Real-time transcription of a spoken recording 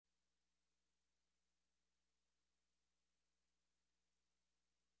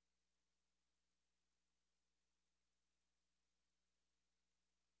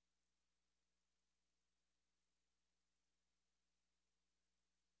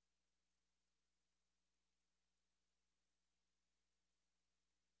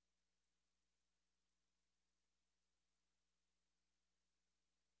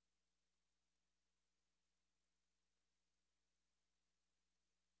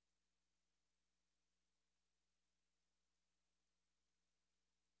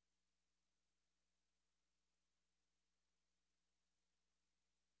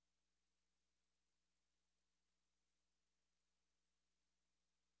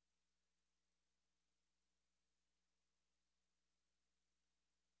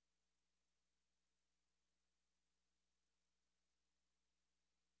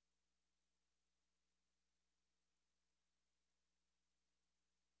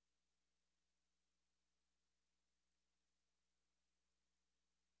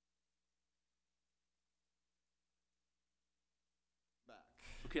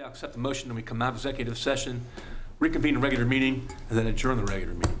Okay, I'll accept the motion and we come out of executive session, reconvene the regular meeting, and then adjourn the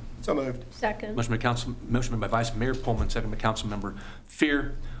regular meeting. So moved. Second. Motion by Vice Mayor Pullman, second by Councilmember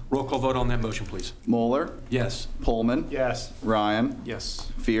Fear. Roll call vote on that motion, please. Moeller, Yes. Pullman, Yes. Ryan,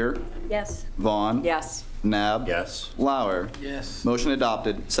 Yes. Fear, Yes. Vaughn, Yes. Nab, Yes. Lauer. Yes. Motion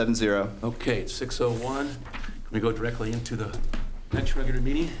adopted, 7-0. Okay, it's 6:01. Can we go directly into the next regular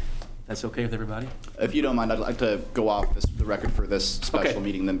meeting? That's okay with everybody? If you don't mind, I'd like to go off the record for this special Okay.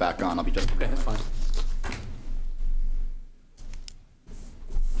 meeting, then back on. I'll be just Okay, that's fine.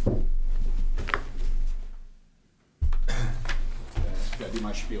 Gotta do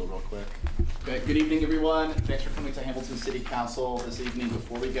my spiel real quick. Okay, good evening, everyone. Thanks for coming to Hamilton City Council this evening.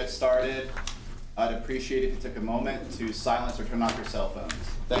 Before we get started, I'd appreciate it if you took a moment to silence or turn off your cell phones.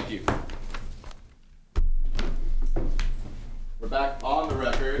 Thank you. We're back on the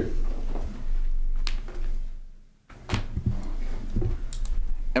record.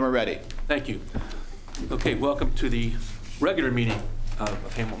 And we're ready. Thank you. Okay, welcome to the regular meeting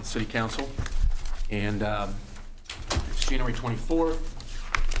of Hamilton City Council. And it's January 24th,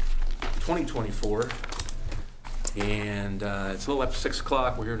 2024. And it's a little after 6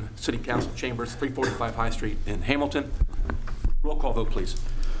 o'clock. We're here in the City Council chambers, 345 High Street in Hamilton. Roll call vote, please.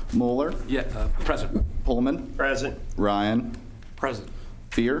 Moeller, Yeah, present. Pullman, Present. Ryan, Present.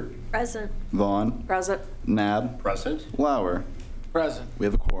 Fear, Present. Vaughn, Present. Nab, Present. Lauer. Present. We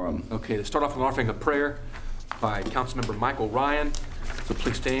have a quorum. Okay, to start off with an offering of prayer by Councilmember Michael Ryan. So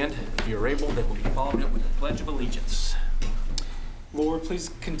please stand if you're able. That will be followed up with the Pledge of Allegiance. Lord, please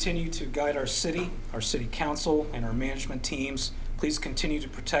continue to guide our city council, and our management teams. Please continue to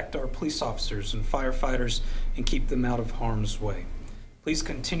protect our police officers and firefighters and keep them out of harm's way. Please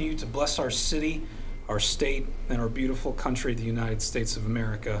continue to bless our city, our state, and our beautiful country, the United States of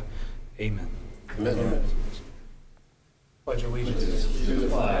America. Amen. Amen. Pledge allegiance. To the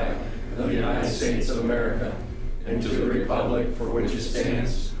flag of the United States of America and to the republic for which it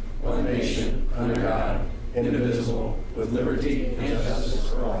stands, one nation, under God, indivisible, with liberty and justice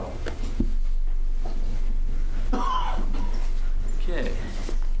for all. Okay.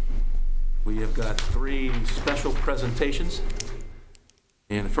 We have got 3 special presentations.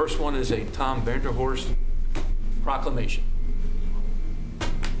 And the first one is a Tom Vanderhorst proclamation.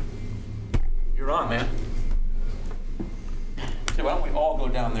 You're on, man. Okay, why don't we all go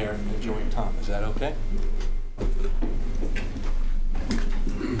down there and join Tom? Is that okay? Would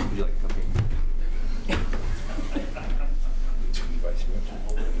you like a cupcake?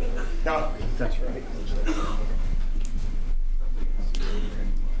 No, that's right.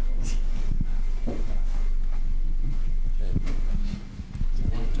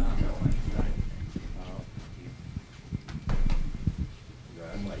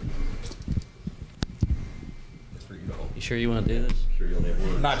 You sure you want to do this? Sure you'll never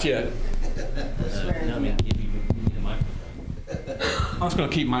work. Not yet. No, I mean, give you the microphone. I'm just going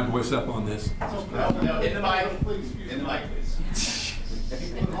to keep my voice up on this. No, in the mic, please. In the mic, please.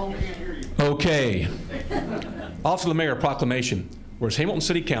 Okay. Office of the Mayor proclamation. Whereas Hamilton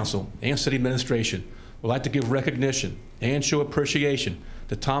City Council and City Administration would like to give recognition and show appreciation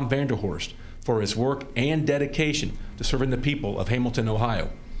to Tom Vanderhorst for his work and dedication to serving the people of Hamilton, Ohio.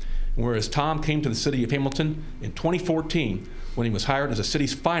 Whereas Tom came to the City of Hamilton in 2014 when he was hired as the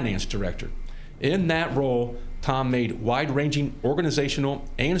city's finance director. In that role, Tom made wide-ranging organizational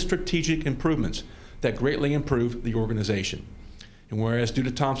and strategic improvements that greatly improved the organization. And whereas due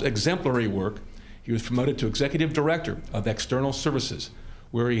to Tom's exemplary work, he was promoted to Executive Director of External Services,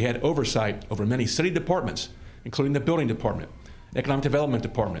 where he had oversight over many city departments, including the Building Department, Economic Development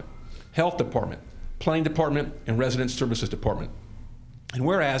Department, Health Department, Planning Department, and Resident Services Department. And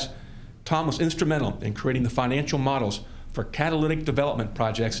whereas Tom was instrumental in creating the financial models for catalytic development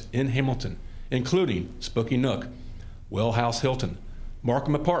projects in Hamilton, including Spooky Nook, Well House Hilton,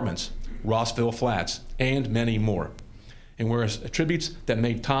 Markham Apartments, Rossville Flats, and many more. And whereas attributes that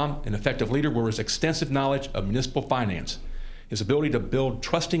made Tom an effective leader were his extensive knowledge of municipal finance, his ability to build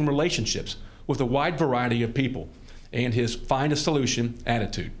trusting relationships with a wide variety of people, and his find a solution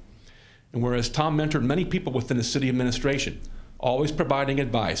attitude. And whereas Tom mentored many people within the city administration, always providing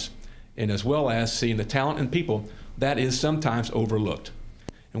advice, and as well as seeing the talent in people that is sometimes overlooked.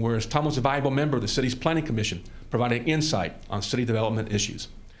 And whereas Tom was a valuable member of the city's planning commission, providing insight on city development issues.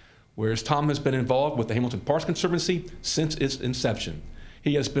 Whereas Tom has been involved with the Hamilton Parks Conservancy since its inception.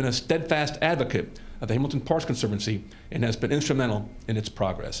 He has been a steadfast advocate of the Hamilton Parks Conservancy and has been instrumental in its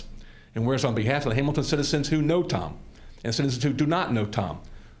progress. And whereas on behalf of the Hamilton citizens who know Tom and citizens who do not know Tom,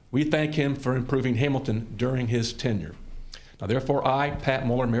 we thank him for improving Hamilton during his tenure. Now therefore I, Pat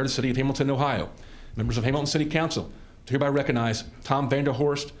Moeller, Mayor of the City of Hamilton, Ohio, members of Hamilton City Council, to hereby recognize Tom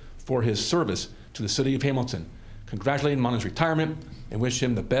Vanderhorst for his service to the city of Hamilton, congratulate him on his retirement, and wish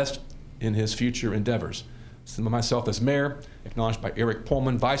him the best in his future endeavors. Myself as mayor, acknowledged by Eric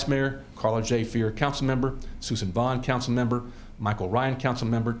Pullman, vice mayor, Carla J. Fear, council member, Susan Vaughn, council member, Michael Ryan, council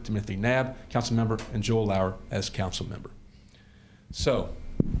member, Timothy Knabb, council member, and Joel Lauer as council member. So,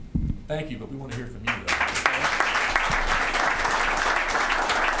 thank you, but we want to hear from you, though.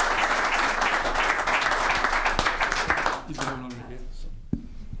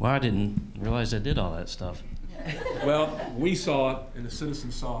 Well, I didn't realize I did all that stuff. Well, we saw it, and the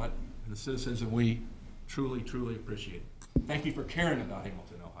citizens saw it, and the citizens and we truly, truly appreciate it. Thank you for caring about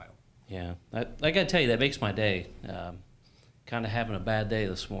Hamilton, Ohio. Yeah, I gotta tell you, that makes my day. Kind of having a bad day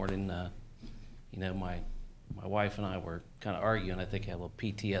this morning. You know, my wife and I were kind of arguing. I think I had a little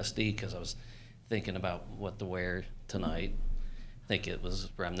PTSD because I was thinking about what to wear tonight. I think it was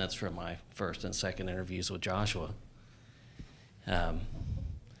remnants from my first and second interviews with Joshua.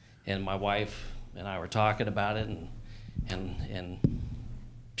 And my wife and I were talking about it, and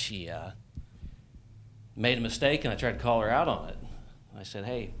she made a mistake, and I tried to call her out on it. I said,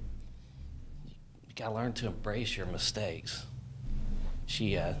 hey, you gotta learn to embrace your mistakes.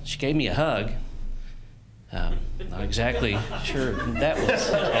 She gave me a hug. Not exactly sure what that was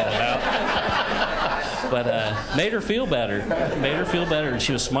all about, but made her feel better. Made her feel better, and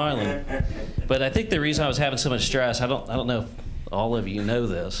she was smiling. But I think the reason I was having so much stress, I don't know if all of you know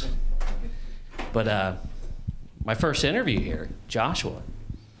this, but my first interview here, Joshua,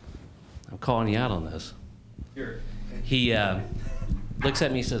 I'm calling you out on this. Sure. He looks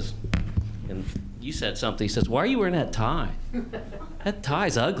at me and says, and you said something, he says, why are you wearing that tie? That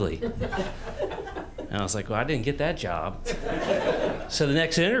tie's ugly. And I was like, well, I didn't get that job. So the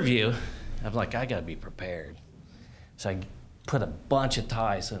next interview, I'm like, I gotta be prepared. So I put a bunch of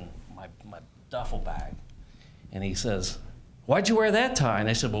ties in my duffel bag. And he says, why'd you wear that tie? And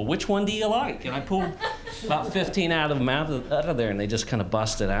I said, well, which one do you like? And I pulled about 15 out of them out of there, and they just kind of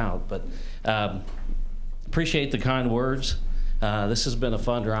busted out. But appreciate the kind words. This has been a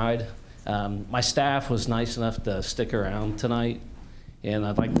fun ride. My staff was nice enough to stick around tonight, and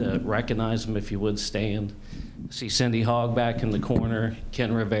I'd like to recognize them if you would stand. I see Cindy Hogg back in the corner,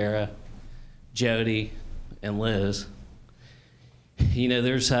 Ken Rivera, Jody, and Liz. You know,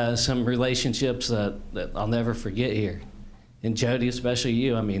 there's some relationships that I'll never forget here. And Jody, especially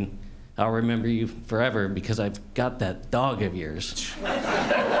you, I mean, I'll remember you forever because I've got that dog of yours.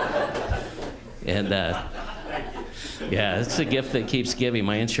 And yeah, it's a gift that keeps giving.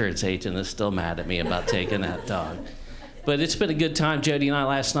 My insurance agent is still mad at me about taking that dog. But it's been a good time. Jody and I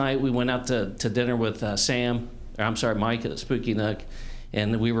last night, we went out to dinner with Mike at Spooky Nook,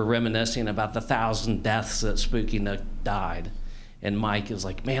 and we were reminiscing about the 1,000 deaths that Spooky Nook died. And Mike is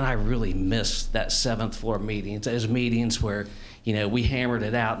like, man, I really miss that 7th floor meetings, those meetings where, you know, we hammered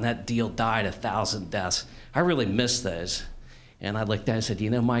it out and that deal died 1,000 deaths. I really miss those. And I looked at it and said,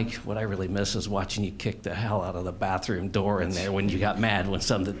 you know, Mike, what I really miss is watching you kick the hell out of the bathroom door in there when you got mad when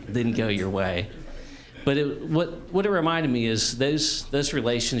something didn't go your way. But what it reminded me is those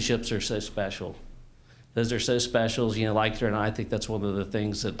relationships are so special. Those are so special, you know, like it or not. I think that's one of the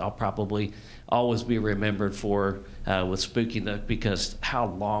things that I'll probably always be remembered for with Spooky Nook, because how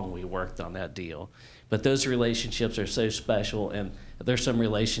long we worked on that deal. But those relationships are so special, and there's some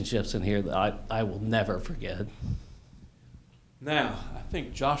relationships in here that I will never forget. Now, I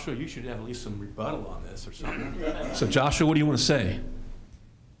think, Joshua, you should have at least some rebuttal on this or something. So, Joshua, what do you want to say?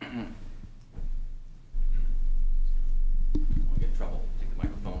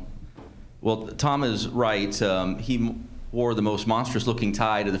 Well, Tom is right. He wore the most monstrous-looking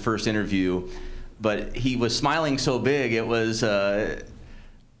tie to the first interview, but he was smiling so big, it was, I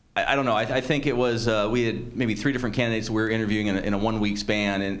don't know, I think it was, we had maybe 3 different candidates we were interviewing in a 1-week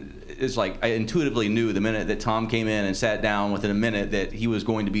span, and it's like I intuitively knew the minute that Tom came in and sat down within a minute that he was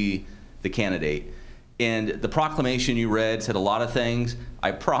going to be the candidate. And the proclamation you read said a lot of things.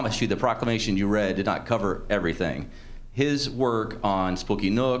 I promise you the proclamation you read did not cover everything. His work on Spooky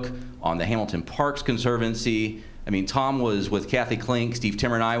Nook, on the Hamilton Parks Conservancy. I mean, Tom was with Kathy Klink, Steve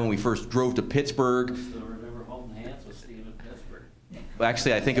Timmer, and I when we first drove to Pittsburgh. Still remember holding hands with Steve in Pittsburgh. Well,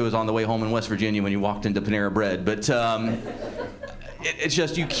 actually, I think it was on the way home in West Virginia when you walked into Panera Bread. But it's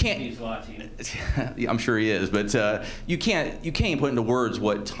just, you can't. He's watching. I'm sure he is, but you can't put into words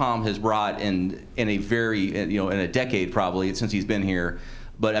what Tom has brought in a very, you know, in a decade probably since he's been here.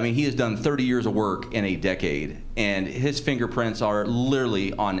 But I mean, he has done 30 years of work in a decade, and his fingerprints are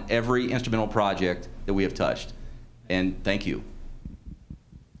literally on every instrumental project that we have touched. And thank you.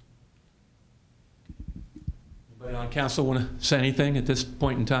 Anybody on council want to say anything at this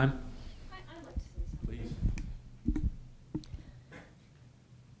point in time? I'd like to say something. Please.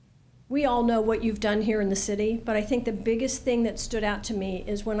 we all know what you've done here in the city, but I think the biggest thing that stood out to me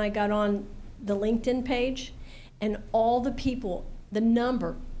is when I got on the LinkedIn page and all the people, the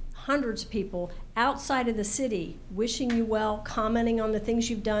number, hundreds of people outside of the city wishing you well, commenting on the things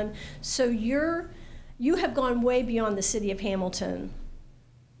you've done. So you have gone way beyond the city of Hamilton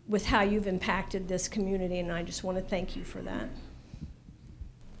with how you've impacted this community, and I just want to thank you for that.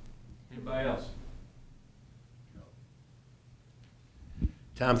 Anybody else?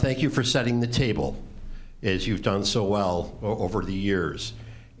 Tom, thank you for setting the table, as you've done so well over the years,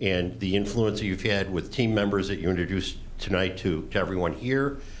 and the influence that you've had with team members that you introduced tonight to everyone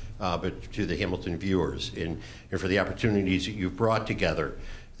here, but to the Hamilton viewers, and for the opportunities that you've brought together,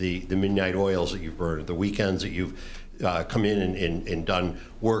 the midnight oils that you've burned, the weekends that you've come in and done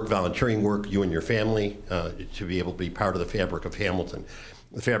work, volunteering work, you and your family, to be able to be part of the fabric of Hamilton.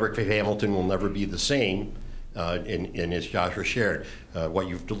 The fabric of Hamilton will never be the same, and as Joshua shared, what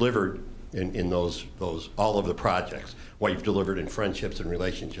you've delivered in those all of the projects, what you've delivered in friendships and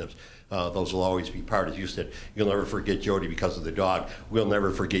relationships, those will always be part. As you said, you'll never forget Jody because of the dog. We'll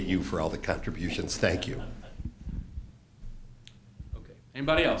never forget you for all the contributions. Thank you. Okay.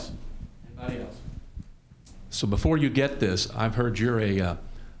 Anybody else? Anybody else? So before you get this, I've heard you're a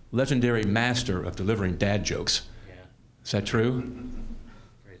legendary master of delivering dad jokes. Yeah. Is that true?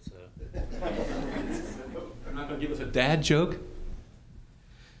 Great, so. You're not going to give us a dad joke?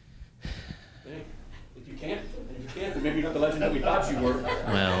 If you can't, then maybe you're not the legend that we thought you were.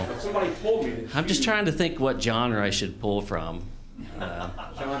 Well, But somebody told me that I'm just trying to think what genre I should pull from.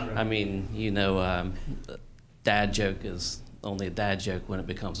 genre. I mean, you know, dad joke is only a dad joke when it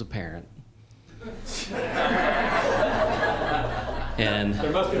becomes apparent. And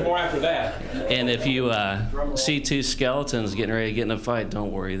There must be more after that. and if you see two skeletons getting ready to get in a fight,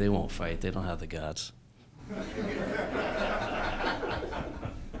 don't worry, they won't fight. They don't have the guts.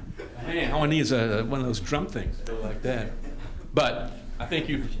 Man, all I need is one of those drum things to go like that. But I think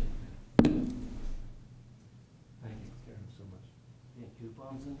you've... Thank you so much.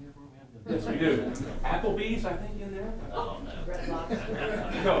 Coupons in here for me? Yes, we do. Applebee's, I think, in there. Oh, no. Red Lobster.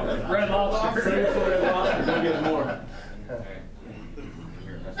 No, Red Lobster. Red Lobster. Go get more.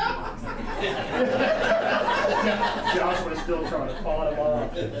 Josh was still trying to pawn him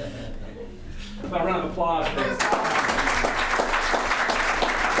off. A round of applause for this.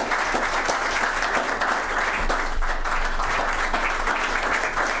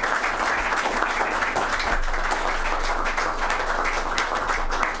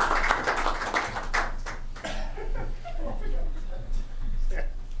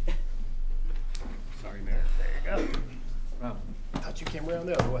 Sorry, Mayor. There you go. Wow. I thought you came around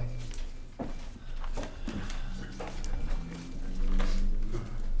the other way.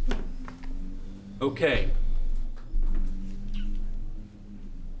 Okay.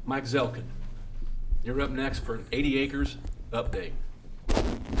 Mike Zelkin, you're up next for an 80 Acres update. Do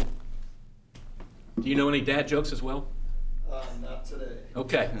you know any dad jokes as well? Not today.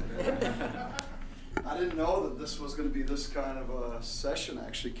 Okay. I didn't know that this was going to be this kind of a session. I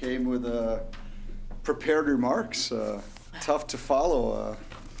actually came with prepared remarks. Tough to follow.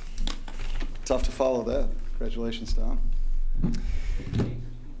 Tough to follow that. Congratulations, Tom.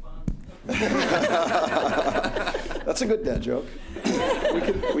 That's a good dad joke.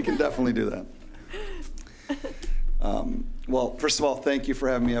 We can definitely do that. Well, first of all, thank you for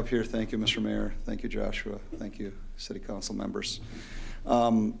having me up here. Thank you, Mr. Mayor. Thank you, Joshua. Thank you, City Council members.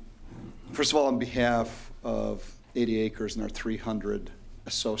 First of all, on behalf of 80 Acres and our 300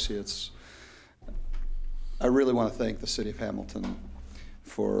 associates, I really want to thank the City of Hamilton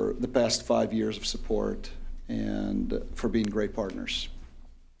for the past 5 years of support and for being great partners.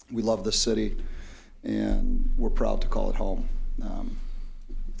 We love this city, and we're proud to call it home.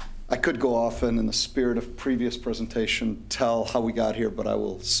 I could go off and, in the spirit of previous presentation, tell how we got here, but I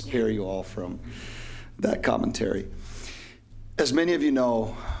will spare you all from that commentary. As many of you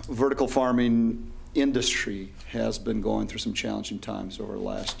know, vertical farming industry has been going through some challenging times over the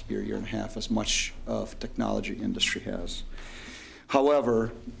last year and a half, as much of technology industry has.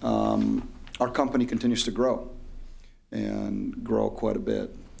 However, our company continues to grow and grow quite a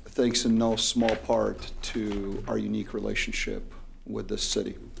bit, thanks in no small part to our unique relationship with this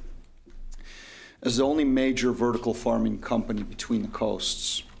city. As the only major vertical farming company between the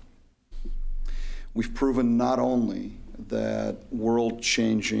coasts, we've proven not only that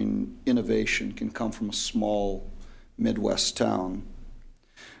world-changing innovation can come from a small Midwest town,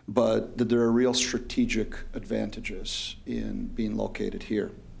 but that there are real strategic advantages in being located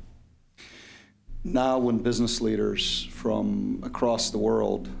here. Now, when business leaders from across the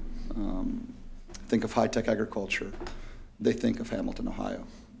world think of high-tech agriculture, they think of Hamilton, Ohio.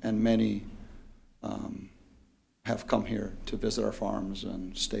 and many have come here to visit our farms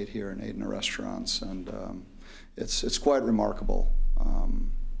and stayed here and ate in our restaurants, and it's quite remarkable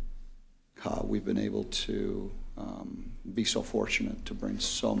how we've been able to be so fortunate to bring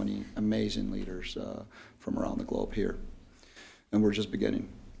so many amazing leaders from around the globe here, and we're just beginning.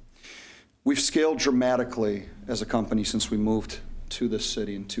 We've scaled dramatically as a company since we moved to this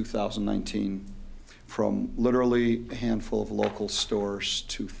city in 2019, from literally a handful of local stores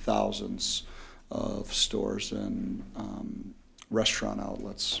to thousands of stores and restaurant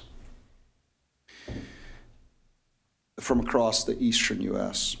outlets from across the eastern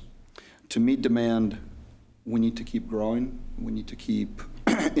U.S. To meet demand, we need to keep growing. We need to keep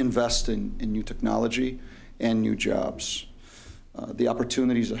investing in new technology and new jobs. The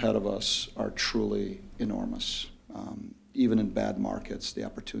opportunities ahead of us are truly enormous. Even in bad markets, the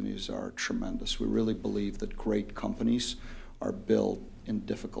opportunities are tremendous. We really believe that great companies are built in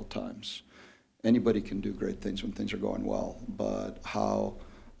difficult times. Anybody can do great things when things are going well, but how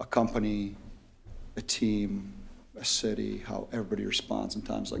a company, a team, a city, how everybody responds in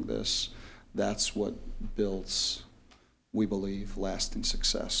times like this, that's what builds, we believe, lasting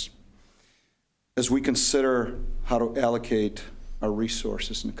success. As we consider how to allocate our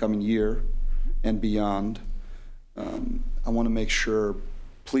resources in the coming year and beyond, I want to make sure,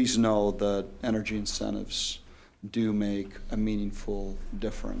 please know that energy incentives do make a meaningful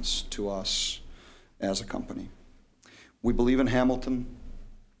difference to us as a company. We believe in Hamilton.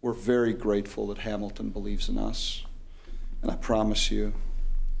 We're very grateful that Hamilton believes in us. And I promise you,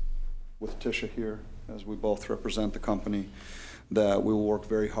 with Tisha here, as we both represent the company, that we will work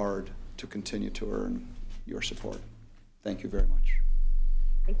very hard to continue to earn your support. Thank you very much.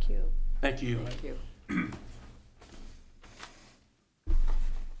 Thank you. Thank you. Thank you.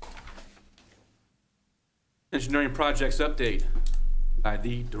 Engineering projects update by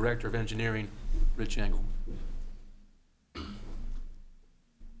the Director of Engineering, Rich Engel.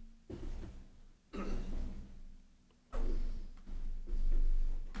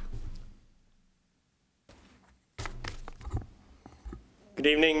 Good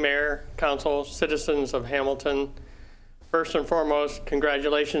evening, Mayor, Council, citizens of Hamilton. First and foremost,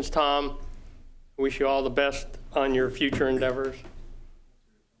 congratulations, Tom. Wish you all the best on your future endeavors.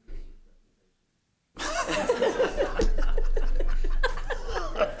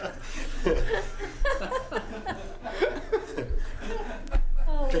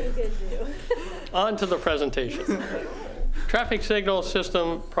 Oh, what are you gonna do? On to the presentation. Traffic signal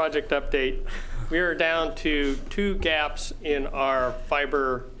system project update. We are down to 2 gaps in our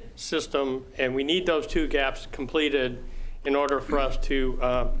fiber system, and we need those 2 gaps completed in order for us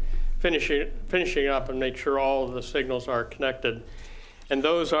to finishing up and make sure all of the signals are connected. And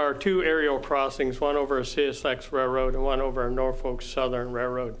those are 2 aerial crossings, one over a CSX railroad and one over a Norfolk Southern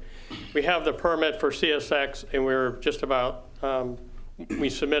Railroad. We have the permit for CSX, and we're just about, we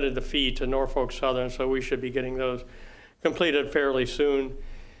submitted the fee to Norfolk Southern, so we should be getting those completed fairly soon.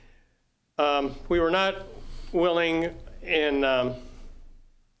 We were not willing and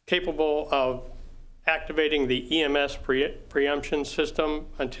capable of activating the EMS preemption system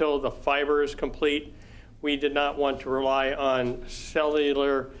until the fiber is complete. We did not want to rely on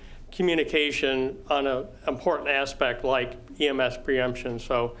cellular communication on an important aspect like EMS preemption.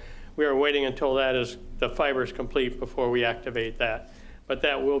 So we are waiting until the fiber is complete before we activate that. But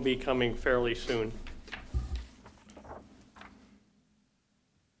that will be coming fairly soon.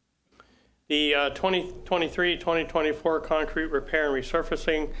 The 2023-2024 concrete repair and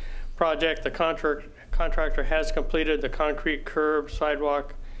resurfacing project, the contractor has completed the concrete curb,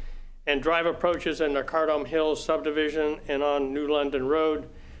 sidewalk, and drive approaches in the Cardome Hills subdivision and on New London Road.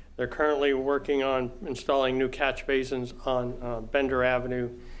 They're currently working on installing new catch basins on Bender Avenue,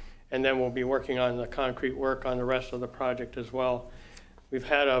 and then we'll be working on the concrete work on the rest of the project as well. We've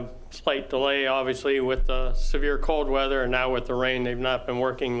had a slight delay, obviously, with the severe cold weather, and now with the rain. They've not been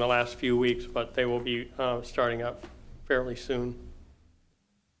working the last few weeks, but they will be starting up fairly soon.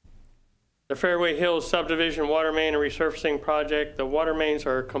 The Fairway Hills subdivision water main and resurfacing project, the water mains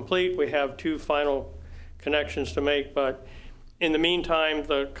are complete. We have 2 final connections to make, but in the meantime,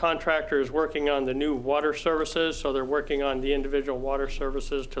 the contractor is working on the new water services, so they're working on the individual water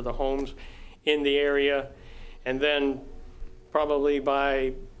services to the homes in the area, and then probably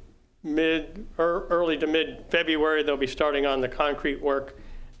by early to mid-February, they'll be starting on the concrete work,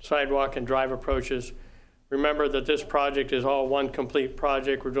 sidewalk and drive approaches. Remember that this project is all one complete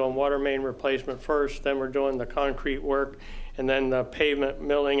project. We're doing water main replacement first, then we're doing the concrete work, and then the pavement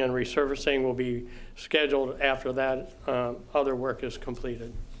milling and resurfacing will be scheduled after that other work is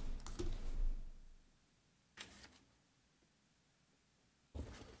completed.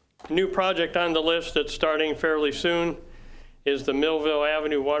 A new project on the list that's starting fairly soon is the Millville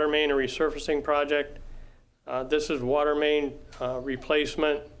Avenue Water Main and Resurfacing Project. This is water main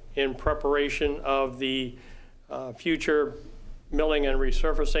replacement in preparation of the future milling and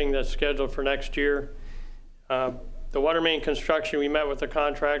resurfacing that's scheduled for next year. The water main construction, we met with the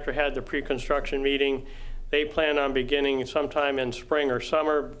contractor, had the pre-construction meeting. They plan on beginning sometime in spring or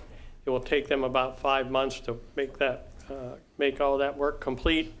summer. It will take them about 5 months to make all that work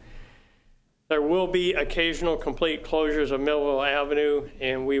complete. There will be occasional complete closures of Millville Avenue,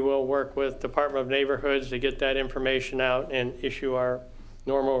 and we will work with Department of Neighborhoods to get that information out and issue our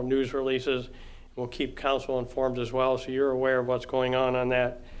normal news releases. We'll keep council informed as well, so you're aware of what's going on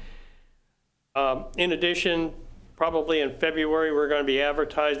that. In addition, probably in February, we're going to be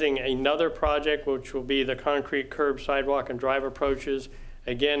advertising another project, which will be the concrete curb, sidewalk, and drive approaches,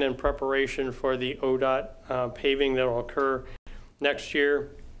 again in preparation for the ODOT paving that will occur next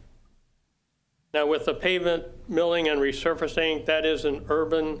year. Now, with the pavement milling and resurfacing, that is an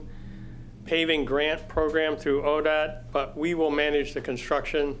urban paving grant program through ODOT, but we will manage the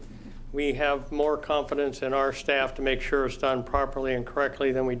construction. We have more confidence in our staff to make sure it's done properly and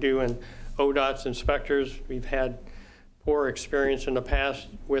correctly than we do in ODOT's inspectors. We've had poor experience in the past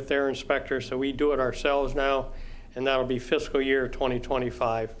with their inspectors, so we do it ourselves now, and that'll be fiscal year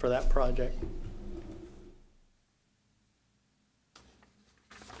 2025 for that project.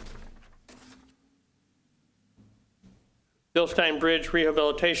 Bilstein Bridge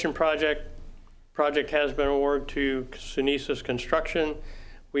Rehabilitation Project has been awarded to Sunesis Construction.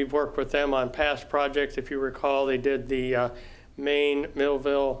 We've worked with them on past projects. If you recall, they did the Main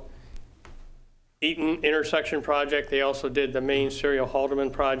Millville Eaton intersection project. They also did the Main Serial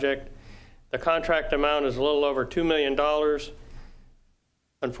Haldeman project. The contract amount is a little over $2 million.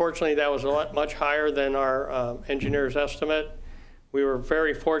 Unfortunately, that was much higher than our engineer's estimate. We were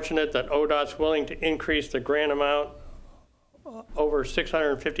very fortunate that ODOT's willing to increase the grant amount over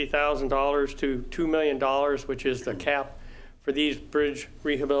 $650,000 to $2 million, which is the cap for these bridge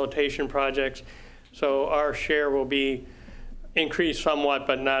rehabilitation projects. So our share will be increased somewhat,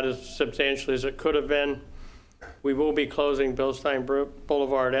 but not as substantially as it could have been. We will be closing Bilstein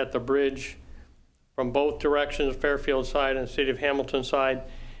Boulevard at the bridge from both directions, Fairfield side and City of Hamilton side,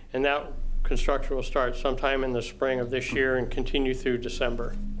 and that construction will start sometime in the spring of this year and continue through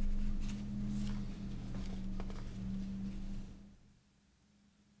December.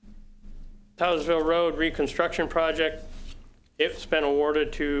 Townsville Road reconstruction project, it's been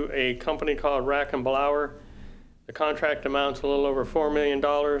awarded to a company called Rack and Blower. The contract amounts a little over $4 million.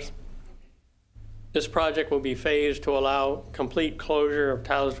 This project will be phased to allow complete closure of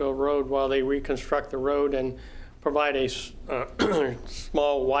Townsville Road while they reconstruct the road and provide a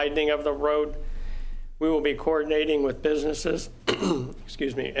small widening of the road. We will be coordinating with businesses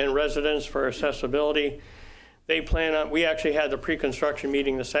excuse me, and residents for accessibility. They plan on, we actually had the pre-construction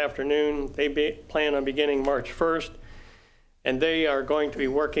meeting this afternoon. They plan on beginning March 1st, and they are going to be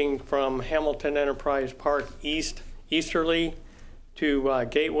working from Hamilton Enterprise Park easterly to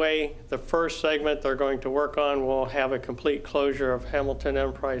Gateway. The first segment they're going to work on will have a complete closure of Hamilton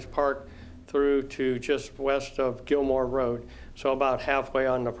Enterprise Park through to just west of Gilmore Road, so about halfway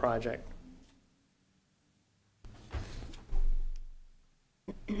on the project.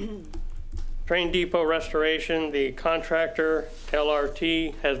 Train depot restoration, the contractor,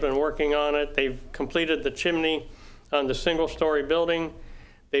 LRT, has been working on it. They've completed the chimney on the single-story building.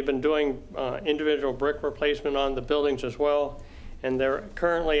 They've been doing individual brick replacement on the buildings as well. And they're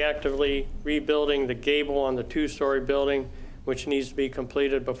currently actively rebuilding the gable on the two-story building, which needs to be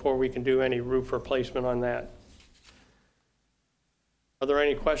completed before we can do any roof replacement on that. Are there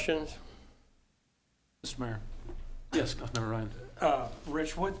any questions? Mr. Mayor. Yes, Councilmember Ryan.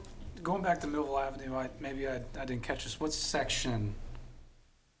 Rich, going back to Millville Avenue, I didn't catch this. What section?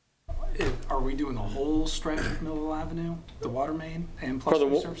 Are we doing the whole stretch of Millville Avenue, the water main, and plus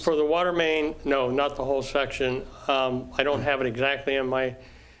for the water main? No, not the whole section. I don't have it exactly in my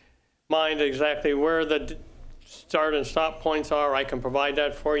mind exactly where the start and stop points are. I can provide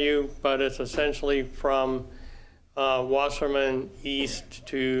that for you, but it's essentially from Wasserman east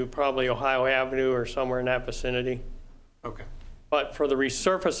to probably Ohio Avenue or somewhere in that vicinity. Okay. But for the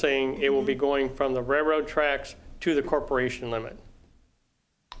resurfacing, it will be going from the railroad tracks to the corporation limit.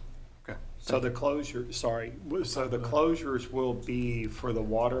 Okay. So the closures will be for the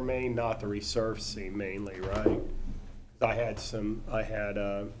water main, not the resurfacing mainly, right? I had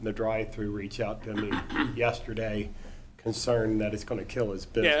the drive-through reach out to me yesterday, concerned that it's going to kill his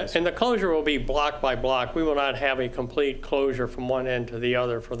business. Yeah, and the closure will be block by block. We will not have a complete closure from one end to the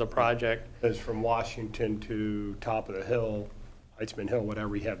other for the project. It's from Washington to top of the hill. Heitzman Hill, whatever,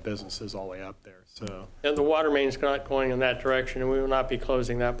 we have businesses all the way up there, so. And the water main's not going in that direction, and we will not be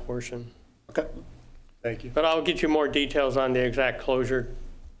closing that portion. Okay, thank you. But I'll get you more details on the exact closure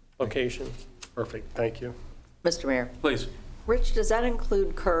locations. Perfect, thank you. Mr. Mayor. Please. Rich, does that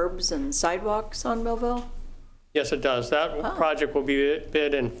include curbs and sidewalks on Millville? Yes, it does. That project will be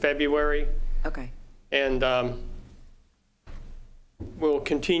bid in February, Okay. and we'll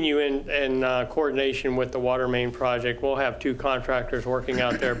continue in coordination with the water main project. We'll have 2 contractors working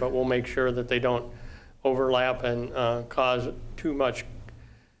out there, but we'll make sure that they don't overlap and cause too much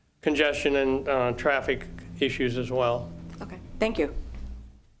congestion and traffic issues as well. Okay, thank you.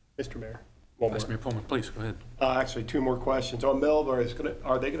 Mr. Mayor, one more. Vice Mayor Pullman, please, go ahead. Actually, 2 more questions. On Millville,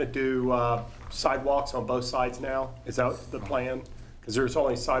 are they going to do sidewalks on both sides now? Is that the plan? Because there's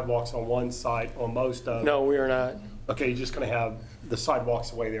only sidewalks on one side on most of. No, we are not. Okay, you're just going to have the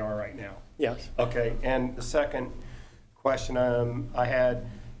sidewalks the way they are right now? Yes. Okay, and the second question I had,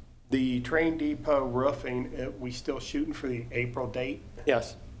 the train depot roofing, we still shooting for the April date?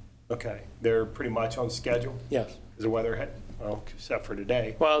 Yes. Okay, they're pretty much on schedule? Yes. Is the weather, well, except for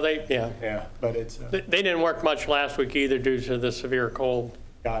today. Well, Yeah, but it's, They didn't work much last week either due to the severe cold.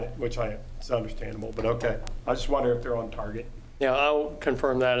 got it, which it's understandable, but okay. I just wonder if they're on target. Yeah, I'll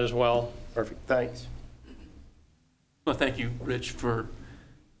confirm that as well. Perfect, thanks. Well, thank you, Rich, and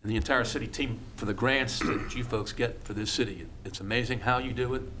the entire city team for the grants that you folks get for this city. It's amazing how you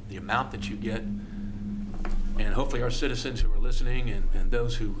do it, the amount that you get, and hopefully our citizens who are listening and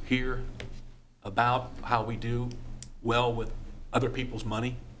those who hear about how we do well with other people's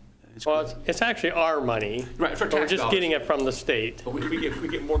money. Well, it's actually our money. Right, it's our but we're tax just dollars. getting it from the state. But we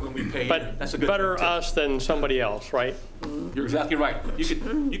get more than we pay. But That's a good better thing, too. us than somebody else, right? You're exactly right.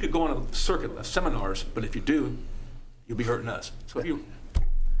 You could go on a circuit of seminars, but if you do, you'll be hurting us. So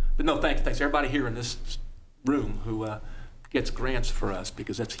but no, thanks everybody here in this room who gets grants for us,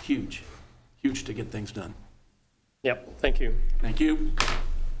 because that's huge to get things done. Yep, thank you. Thank you.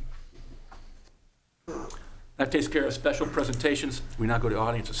 That takes care of special presentations. We now go to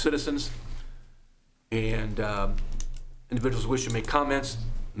audience of citizens. And individuals who wish to make comments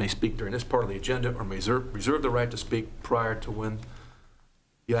may speak during this part of the agenda or may reserve the right to speak prior to when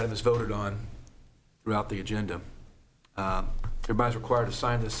the item is voted on throughout the agenda. Everybody's required to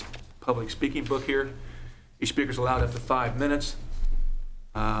sign this public speaking book here. Each speaker is allowed up to 5 minutes.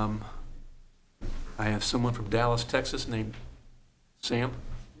 I have someone from Dallas, Texas named Sam.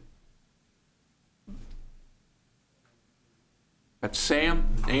 That's Sam,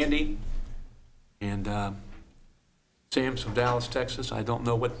 Andy, and Sam's from Dallas, Texas. I don't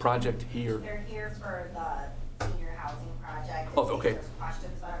know what project here. They're here for the senior housing project. Oh, okay. There's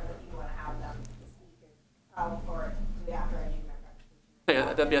questions, so I don't know if you want to have them speak or do it after I do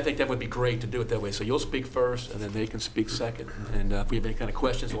my I think that would be great to do it that way. So you'll speak first, and then they can speak second. And if we have any kind of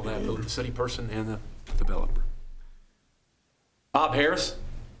questions, we'll have both the city person and the developer. Bob Harris.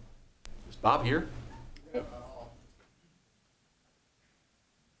 Is Bob here?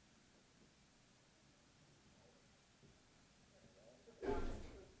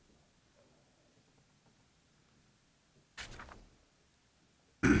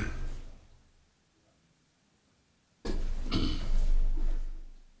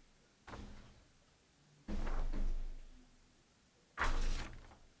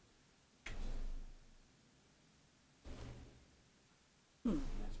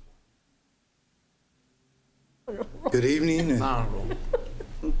 Good evening and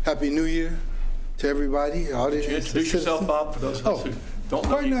Happy New Year to everybody. Audience, introduce yourself, Bob, for those of us who don't know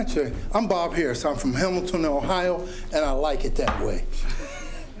quite you. not sure. I'm Bob Harris. I'm from Hamilton, Ohio, and I like it that way.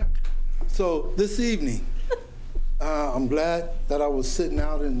 So this evening, I'm glad that I was sitting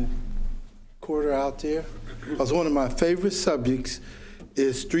out in the quarter out there, because one of my favorite subjects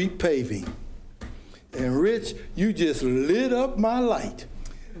is street paving. And Rich, you just lit up my light.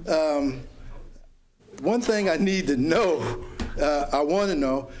 One thing I need to know, I want to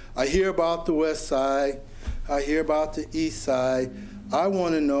know, I hear about the west side, I hear about the east side, I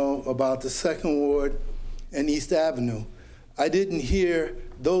want to know about the Second Ward and East Avenue. I didn't hear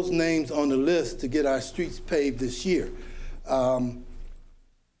those names on the list to get our streets paved this year. Been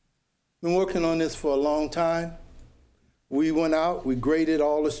working on this for a long time. We went out, we graded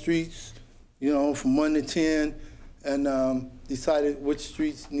all the streets, from 1 to 10, and decided which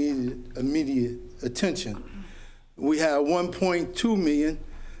streets needed immediate attention. We had 1.2 million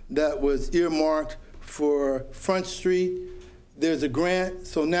that was earmarked for Front Street. There's a grant,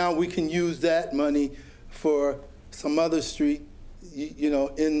 so now we can use that money for some other street,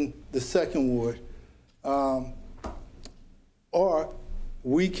 in the Second Ward. Or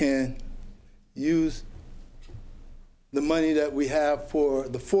we can use the money that we have for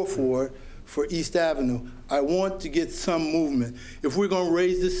the 4th Ward for East Avenue. I want to get some movement. If we're going to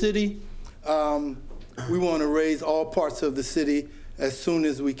raise the city, we want to raise all parts of the city as soon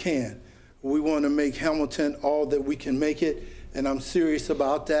as we can. We want to make Hamilton all that we can make it, and I'm serious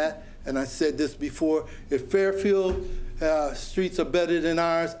about that. And I said this before, if Fairfield streets are better than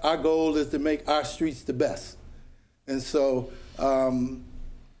ours, our goal is to make our streets the best. And so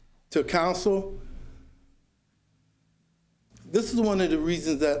to council, this is one of the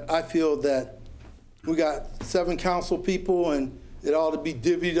reasons that I feel that we got 7 council people and it ought to be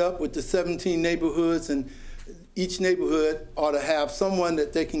divvied up with the 17 neighborhoods, and each neighborhood ought to have someone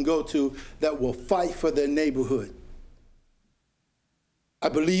that they can go to that will fight for their neighborhood. I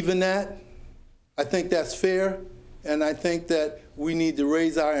believe in that. I think that's fair, and I think that we need to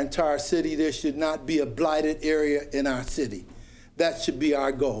raise our entire city. There should not be a blighted area in our city. That should be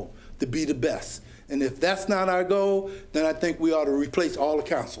our goal, to be the best. And if that's not our goal, then I think we ought to replace all the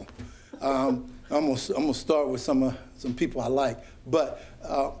council. I'm gonna start with some people I like. But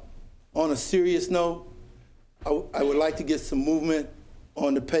on a serious note, I would like to get some movement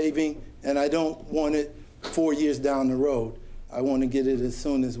on the paving, and I don't want it 4 years down the road. I want to get it as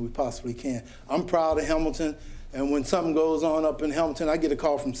soon as we possibly can. I'm proud of Hamilton, and when something goes on up in Hamilton, I get a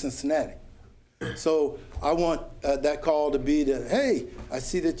call from Cincinnati. So I want that call to be that, hey, I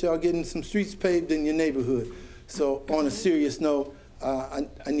see that y'all getting some streets paved in your neighborhood. So on a serious note, I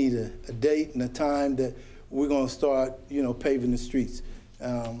need a date and a time that we're going to start, paving the streets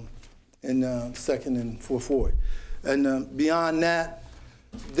in 2nd and 4th Ward. And beyond that,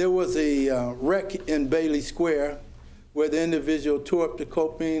 there was a wreck in Bailey Square where the individual tore up the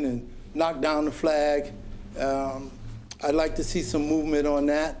coping and knocked down the flag. I'd like to see some movement on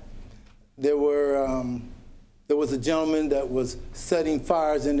that. There was a gentleman that was setting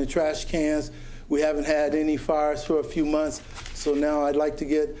fires in the trash cans. We haven't had any fires for a few months, so now I'd like to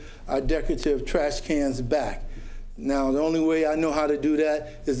get our decorative trash cans back. Now, the only way I know how to do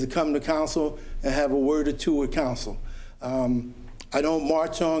that is to come to council and have a word or two with council. I don't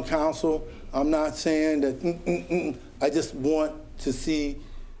march on council. I'm not saying that, I just want to see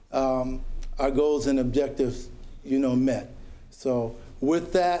our goals and objectives, met. So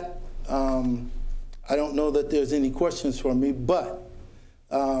with that, I don't know that there's any questions for me, but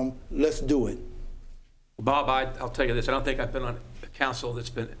let's do it. Bob, I'll tell you this. I don't think I've been on a council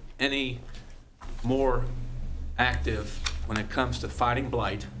that's been any more active when it comes to fighting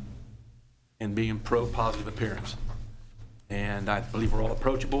blight and being pro-positive appearance. And I believe we're all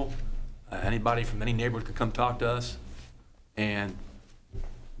approachable. Anybody from any neighborhood can come talk to us. And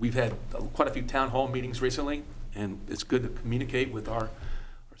we've had quite a few town hall meetings recently, and it's good to communicate with our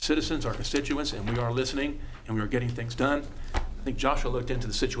citizens, our constituents, and we are listening, and we are getting things done. I think Joshua looked into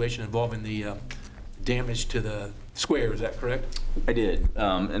the situation involving the damage to the square. Is that correct? I did.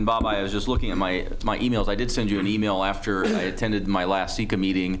 And Bob, I was just looking at my emails. I did send you an email after I attended my last SECA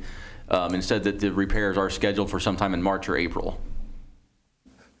meeting and said that the repairs are scheduled for sometime in March or April.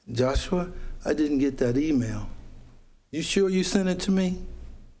 Joshua, I didn't get that email. You sure you sent it to me?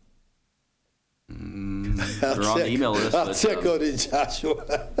 They're on the email list. I'll check on it, Joshua.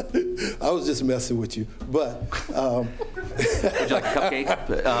 I was just messing with you, but. Would you like a cupcake?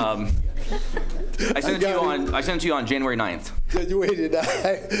 I sent it to you on January 9th.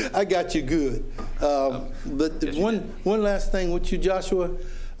 I got you good. But one last thing with you, Joshua.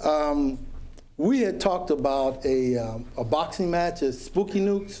 We had talked about a boxing match at Spooky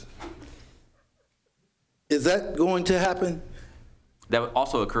Nukes. Is that going to happen? That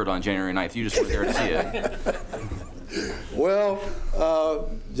also occurred on January 9th. You just weren't there to see it. Well,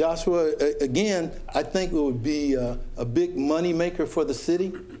 Joshua, again, I think it would be a big money maker for the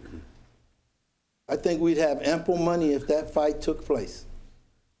city. I think we'd have ample money if that fight took place.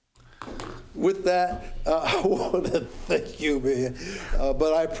 With that, I want to thank you, man.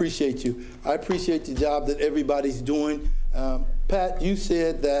 But I appreciate you. I appreciate the job that everybody's doing. Pat, you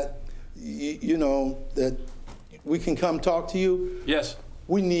said that, that we can come talk to you. Yes.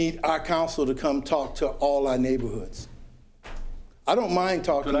 We need our council to come talk to all our neighborhoods. I don't mind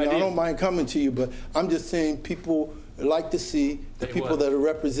talking to you. I don't mind coming to you, but I'm just saying people like to see the people that are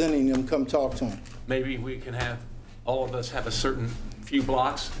representing them come talk to them. Maybe we can have, all of us have a certain few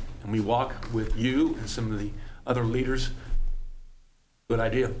blocks and we walk with you and some of the other leaders. Good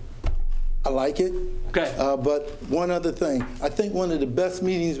idea. I like it. Okay. But one other thing. I think one of the best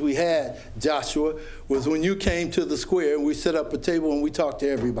meetings we had, Joshua, was when you came to the square and we set up a table and we talked to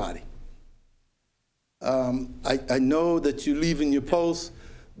everybody. I know that you're leaving your post,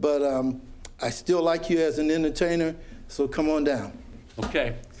 but I still like you as an entertainer, so come on down.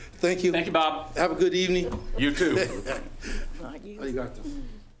 Okay. Thank you. Thank you, Bob. Have a good evening. You too.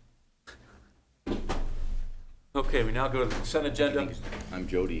 Okay, we now go to the consent agenda. I'm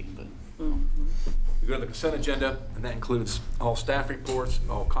Jody. But... We go to the consent agenda, and that includes all staff reports,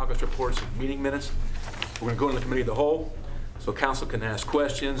 all caucus reports, and meeting minutes. We're going to go into the committee of the whole, so council can ask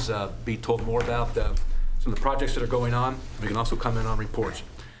questions, be told more about some of the projects that are going on. We can also comment on reports.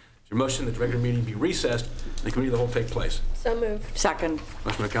 Your motion that the regular meeting be recessed and the committee of the whole take place. So moved. Second.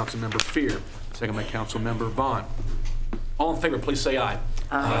 Motion by Councilmember Fear, second by Councilmember Vaughn. All in favor, please say aye.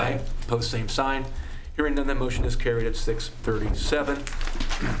 Aye. Opposed, same sign. Hearing none, that motion is carried at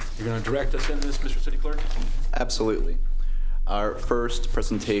 6:37. You're going to direct us in this, Mr. City Clerk? Absolutely. Our first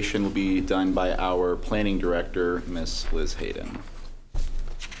presentation will be done by our planning director, Ms. Liz Hayden.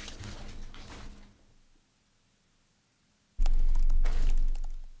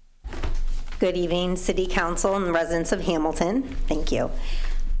 Good evening, City Council and residents of Hamilton. Thank you.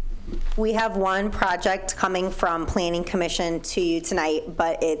 We have one project coming from Planning Commission to you tonight,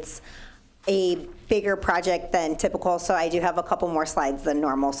 but it's a bigger project than typical, so I do have a couple more slides than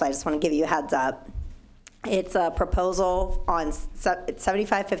normal, so I just want to give you a heads up. It's a proposal on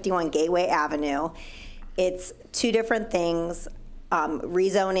 7551 Gateway Avenue. It's two different things,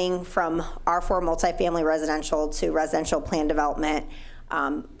 rezoning from R4 multifamily residential to residential plan development.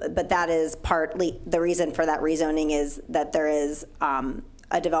 But that is partly, the reason for that rezoning is that there is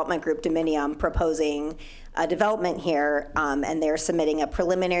a development group, Dominium, proposing a development here, and they're submitting a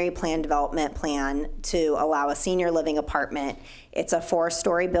preliminary plan development plan to allow a senior living apartment. It's a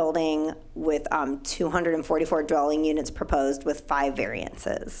 4-story building with 244 dwelling units proposed with 5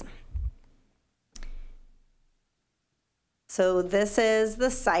 variances. So this is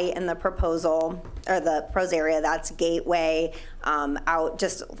the site and the proposal, or the proposed area. That's Gateway. Out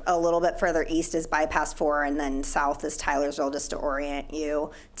just a little bit further east is Bypass 4, and then south is Tylersville, just to orient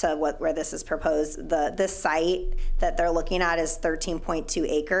you to where this is proposed. This site that they're looking at is 13.2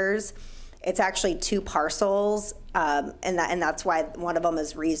 acres. It's actually 2 parcels, and that's why one of them is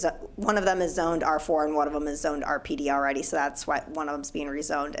zoned R4 and one of them is zoned RPD already. So that's why one of them's being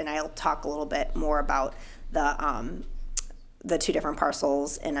rezoned. And I'll talk a little bit more about the 2 different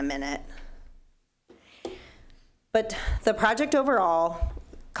parcels in a minute. But the project overall,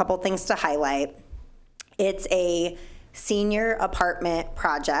 a couple things to highlight. It's a senior apartment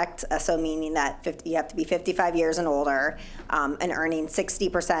project, so meaning that you have to be 55 years and older, and earning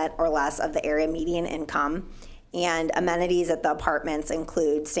 60% or less of the area median income. And amenities at the apartments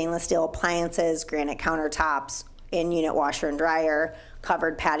include stainless steel appliances, granite countertops, in-unit washer and dryer,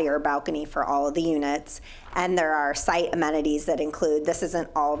 covered patio or balcony for all of the units. And there are site amenities that include, this isn't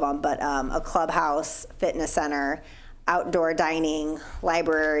all of them, but a clubhouse, fitness center, outdoor dining,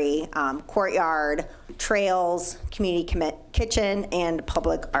 library, courtyard, trails, community kitchen, and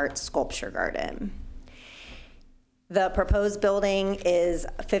public art sculpture garden. The proposed building is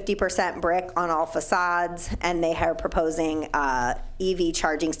 50% brick on all facades, and they are proposing EV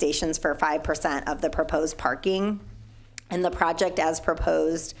charging stations for 5% of the proposed parking. And the project as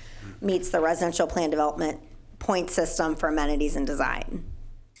proposed meets the residential plan development point system for amenities and design.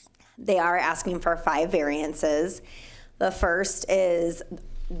 They are asking for 5 variances. The first is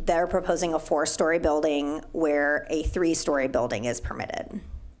they're proposing a 4-story building where a 3-story building is permitted.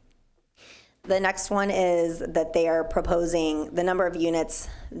 The next one is that they are proposing, the number of units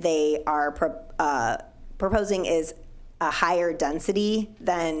they are proposing is a higher density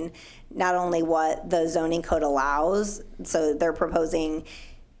than not only what the zoning code allows. So they're proposing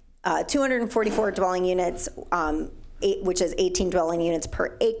 244 dwelling units, which is 18 dwelling units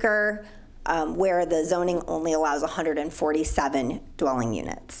per acre, where the zoning only allows 147 dwelling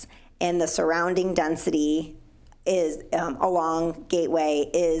units. And the surrounding density is along Gateway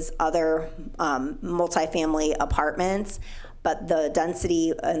is other multifamily apartments, but the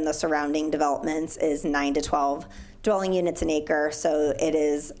density in the surrounding developments is 9 to 12 dwelling units an acre, so it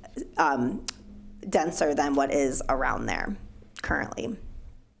is denser than what is around there currently.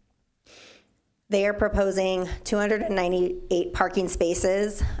 They are proposing 298 parking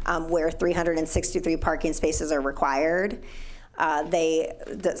spaces, where 363 parking spaces are required. They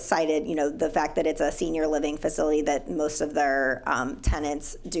cited, the fact that it's a senior living facility, that most of their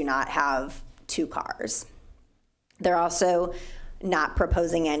tenants do not have 2 cars. They're also not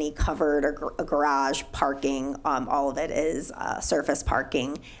proposing any covered or garage parking. All of it is surface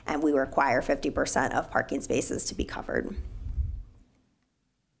parking, and we require 50% of parking spaces to be covered.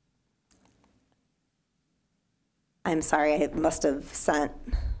 I'm sorry, I must have sent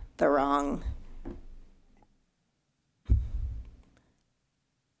the wrong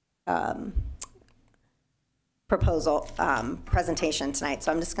proposal presentation tonight.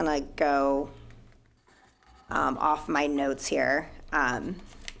 So I'm just going to go off my notes here.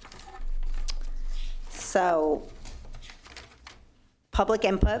 So public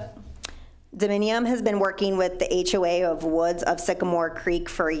input. Dominium has been working with the HOA of Woods of Sycamore Creek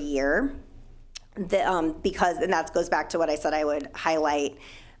for a year. Because, and that goes back to what I said I would highlight,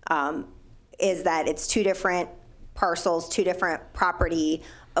 is that it's two different parcels, two different property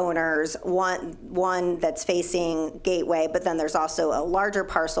owners, one that's facing Gateway, but then there's also a larger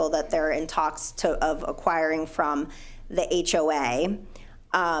parcel that they're in talks of acquiring from the HOA,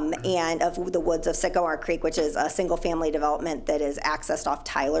 and of the Woods of Sycamore Creek, which is a single-family development that is accessed off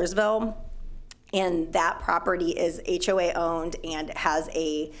Tylersville. And that property is HOA owned and has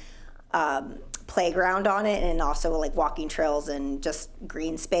a playground on it, and also like walking trails and just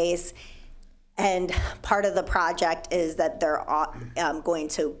green space. And part of the project is that they're going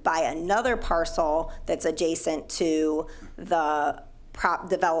to buy another parcel that's adjacent to the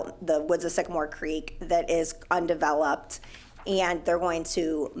Woods of Sycamore Creek that is undeveloped, and they're going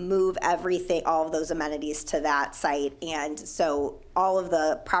to move everything, all of those amenities to that site. And so all of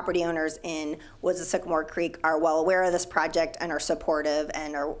the property owners in Woods of Sycamore Creek are well aware of this project and are supportive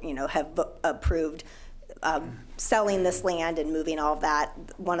and are, have approved selling this land and moving all of that.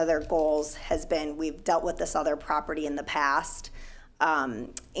 One of their goals has been, we've dealt with this other property in the past, and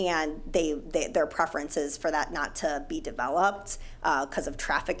their preference is for that not to be developed because of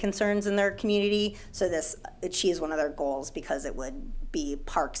traffic concerns in their community. So this achieves one of their goals because it would be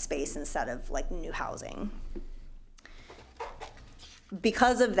park space instead of like new housing.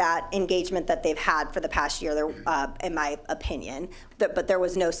 Because of that engagement that they've had for the past year, in my opinion, but there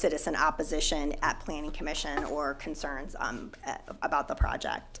was no citizen opposition at Planning Commission or concerns about the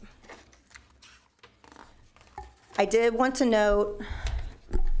project. I did want to note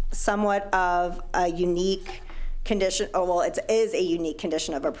somewhat of a unique condition, it is a unique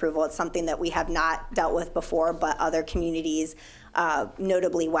condition of approval. It's something that we have not dealt with before, but other communities,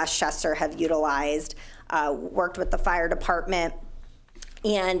 notably Westchester, have utilized, worked with the fire department,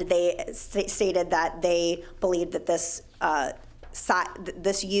 and they stated that they believed that this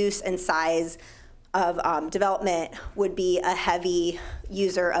use and size of development would be a heavy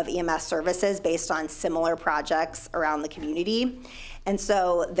user of EMS services based on similar projects around the community. And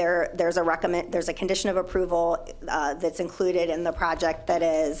so there's a condition of approval that's included in the project that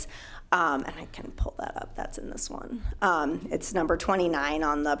is, and I can pull that up, that's in this one. It's number 29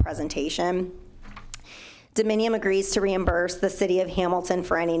 on the presentation. Dominium agrees to reimburse the City of Hamilton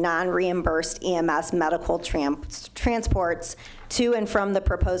for any non-reimbursed EMS medical transports to and from the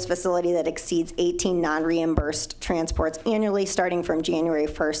proposed facility that exceeds 18 non-reimbursed transports annually starting from January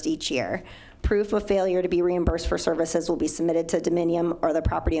 1st each year. Proof of failure to be reimbursed for services will be submitted to Dominium or the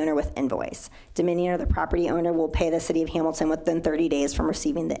property owner with invoice. Dominium or the property owner will pay the City of Hamilton within 30 days from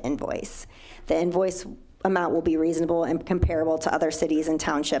receiving the invoice. The invoice amount will be reasonable and comparable to other cities and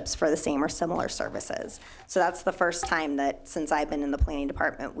townships for the same or similar services. So that's the first time that since I've been in the planning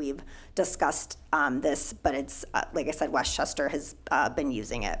department we've discussed this, but it's like I said, Westchester has been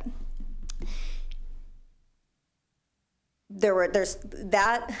using it. There's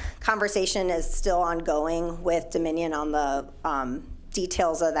that conversation is still ongoing with Dominion on the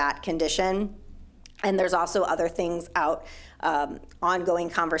details of that condition. And there's also other things out, ongoing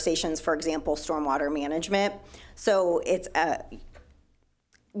conversations, for example, stormwater management. So it's,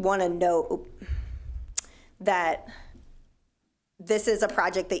 want to note that this is a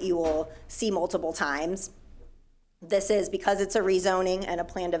project that you will see multiple times. This is because it's a rezoning and a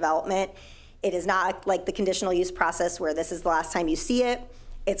plan development. It is not like the conditional use process where this is the last time you see it.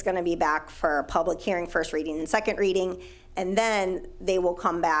 It's going to be back for public hearing, first reading and second reading, and then they will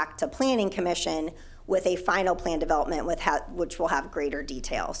come back to Planning Commission with a final plan development which will have greater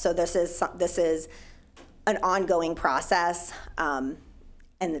detail. So this is an ongoing process, and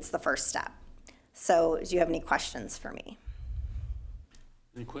it's the first step. So do you have any questions for me?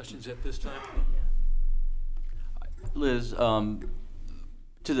 Any questions at this time? Liz,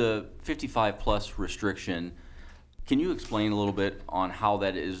 to the 55 plus restriction, can you explain a little bit on how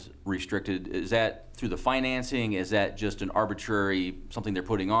that is restricted? Is that through the financing? Is that just an arbitrary something they're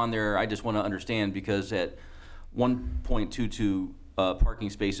putting on there? I just want to understand, because at 1.22 parking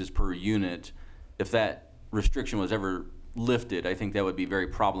spaces per unit, if that restriction was ever lifted, I think that would be very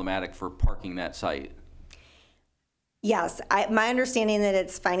problematic for parking that site. Yes, my understanding that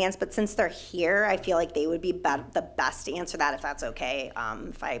it's financed, but since they're here, I feel like they would be the best to answer that, if that's okay,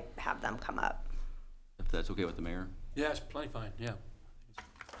 if I have them come up. If that's okay with the mayor? Yeah, it's plenty fine, yeah.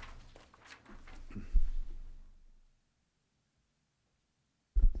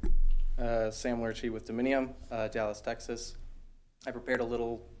 Sam Lurchie with Dominium, Dallas, Texas. I prepared a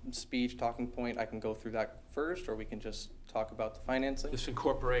little speech, talking point. I can go through that first, or we can just talk about the financing. Just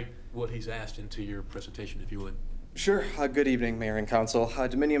incorporate what he's asked into your presentation, if you would. Sure. Good evening, Mayor and Council.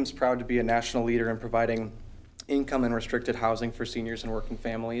 Dominium's proud to be a national leader in providing income and restricted housing for seniors and working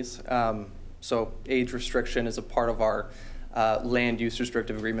families. So age restriction is a part of our land use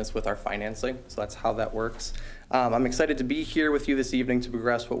restrictive agreements with our financing. So that's how that works. I'm excited to be here with you this evening to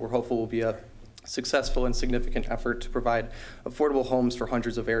progress what we're hopeful will be a successful and significant effort to provide affordable homes for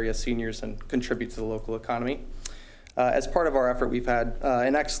hundreds of area seniors and contribute to the local economy. As part of our effort, we've had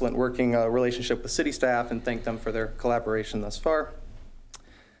an excellent working relationship with city staff and thank them for their collaboration thus far.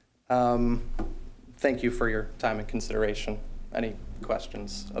 Thank you for your time and consideration. Any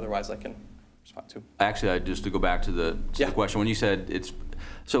questions? Otherwise, I can respond to. Actually, just to go back to the question, when you said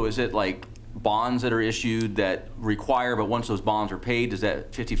so is it like bonds that are issued that require, but once those bonds are paid, does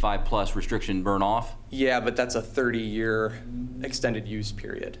that 55 plus restriction burn off? Yeah, but that's a 30-year extended use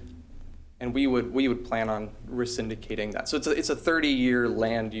period. And we would plan on resyndicating that. So it's a 30-year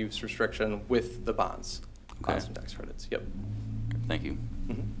land use restriction with the bonds. Okay. Bonds and tax credits, yep. Thank you.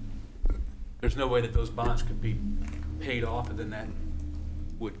 Mm-hmm. There's no way that those bonds could be paid off and then that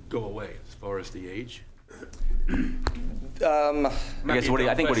would go away as far as the age? I guess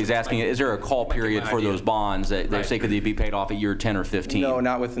I think what he's asking is there a call period for those bonds that they say could they be paid off at year 10 or 15? No,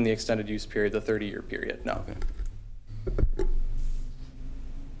 not within the extended use period, the 30-year period, no. Okay.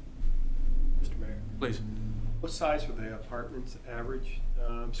 Mr. Mayor. Please. What size are the apartments average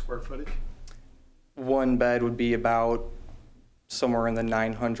square footage? One bed would be about somewhere in the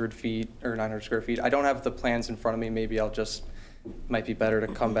 900 feet or 900 square feet. I don't have the plans in front of me. Maybe might be better to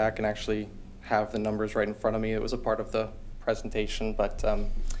come back and actually have the numbers right in front of me. It was a part of the presentation, but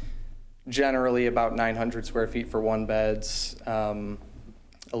generally about 900 square feet for one beds,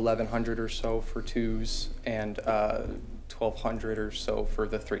 1,100 or so for twos, and 1,200 or so for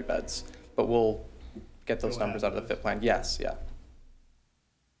the three beds. But we'll get those numbers out of the FIT plan. Yes, yeah.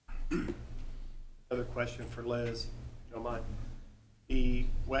 Another question for Liz, don't mind. The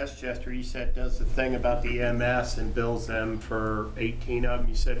Westchester, you said, does the thing about the EMS and bills them for 18 of them,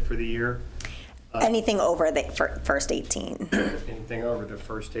 you said, for the year? Anything over the first 18. Anything over the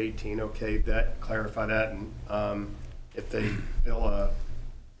first 18, okay, clarify that. And if they bill a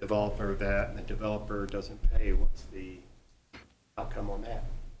developer that and the developer doesn't pay, what's the outcome on that?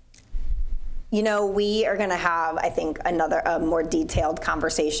 You know, we are going to have, I think, a more detailed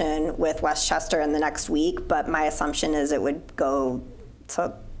conversation with Westchester in the next week, but my assumption is it would go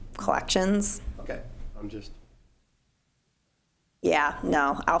to collections. Okay, I'm just... Yeah,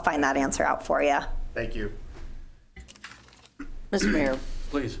 no, I'll find that answer out for you. Thank you. Mr. Mayor.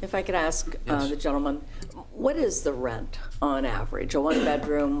 Please. If I could ask the gentleman, what is the rent on average? A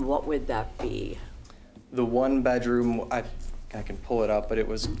one-bedroom, what would that be? The one bedroom, I can pull it up, but it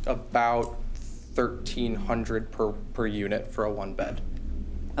was about $1,300 per unit for a one bed.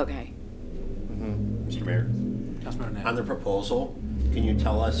 Okay. Mm-hmm. Mr. Mayor, on the proposal, can you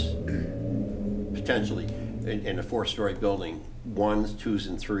tell us potentially in a four-story building, ones, twos,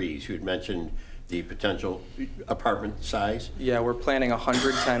 and threes? You had mentioned the potential apartment size. Yeah, we're planning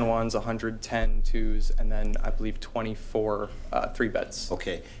 110 ones, 110 twos, and then I believe 24 three beds.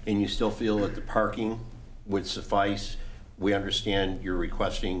 Okay, and you still feel that the parking would suffice? We understand you're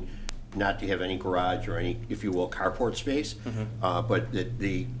requesting not to have any garage or any, if you will, carport space, but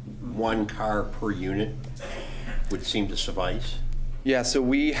the one car per unit would seem to suffice? Yeah, so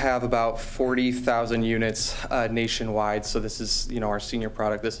we have about 40,000 units nationwide. So this is, our senior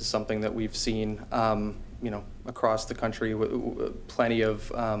product. This is something that we've seen, across the country. Plenty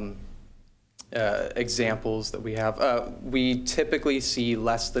of examples that we have. We typically see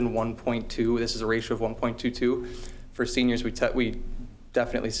less than 1.2. This is a ratio of 1.22. For seniors, we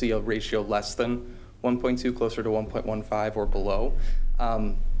definitely see a ratio less than 1.2, closer to 1.15 or below.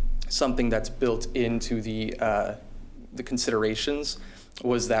 Something that's built into the considerations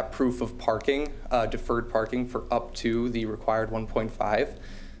was that proof of parking, deferred parking for up to the required 1.5.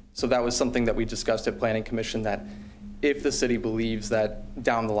 So that was something that we discussed at Planning Commission, that if the city believes that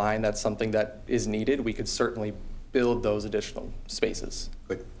down the line that's something that is needed, we could certainly build those additional spaces.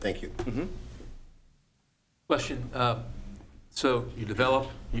 Good, thank you. Mm-hmm. Question, so you develop,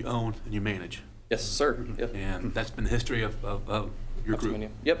 you own, and you manage? Yes, sir. Yep. And that's been the history of your group?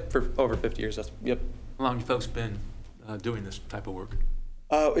 Dominium. Yep, for over 50 years. Yep. How long have you folks been doing this type of work?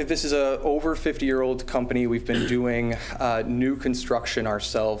 This is a over 50-year-old company. We've been doing new construction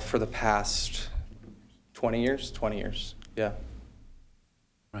ourselves for the past 20 years. 20 years, yeah.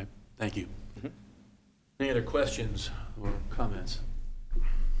 Right, thank you. Any other questions or comments?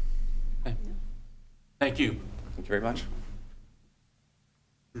 Thank you. Thank you very much.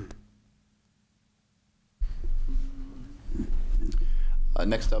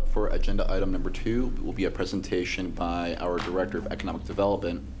 Next up for agenda item number 2 will be a presentation by our Director of Economic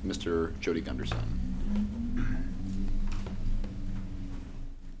Development, Mr. Jody Gunderson.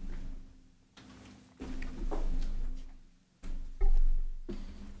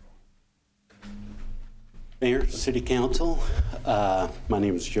 Mayor, City Council, my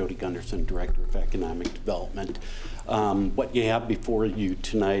name is Jody Gunderson, Director of Economic Development. What you have before you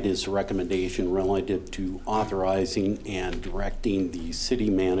tonight is a recommendation relative to authorizing and directing the city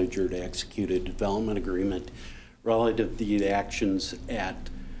manager to execute a development agreement relative to the actions at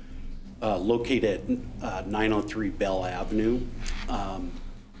located at 903 Bell Avenue.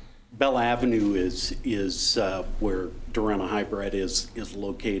 Bell Avenue is where Durana Hybrid is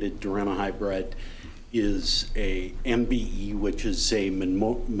located. Durana Hybrid is a MBE, which is a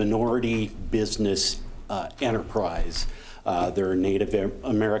minority business enterprise. They're a Native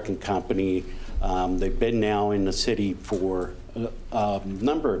American company. They've been now in the city for a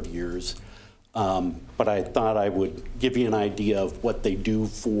number of years, but I thought I would give you an idea of what they do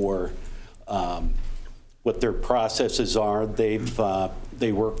for what their processes are. They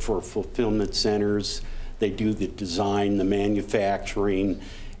work for fulfillment centers. They do the design, the manufacturing,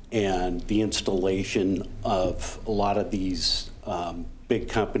 and the installation of a lot of these big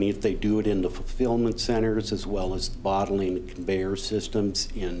companies. They do it in the fulfillment centers as well as bottling and conveyor systems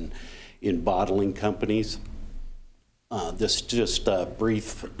in bottling companies. This is just a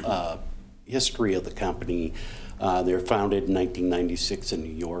brief history of the company. They were founded in 1996 in New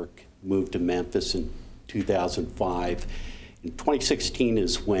York, moved to Memphis in 2005. In 2016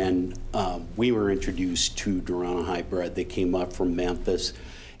 is when we were introduced to Durana Hybrid. They came up from Memphis.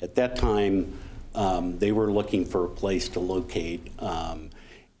 At that time, they were looking for a place to locate,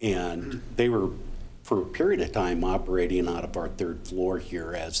 and they were, for a period of time, operating out of our 3rd floor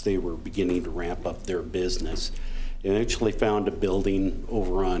here as they were beginning to ramp up their business. They eventually found a building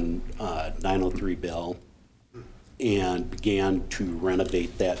over on 903 Bell and began to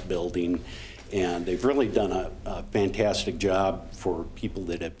renovate that building. And they've really done a fantastic job for people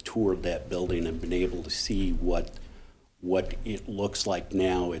that have toured that building and been able to see what it looks like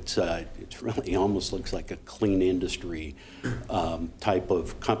now. It's really almost looks like a clean industry type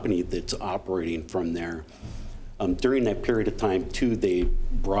of company that's operating from there. During that period of time, too, they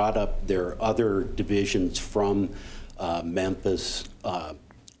brought up their other divisions from Memphis,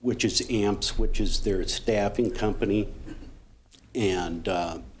 which is AMPS, which is their staffing company. And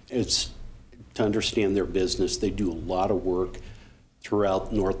it's to understand their business, they do a lot of work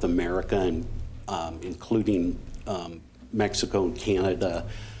throughout North America, and including Mexico and Canada,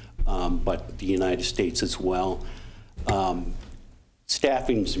 but the United States as well.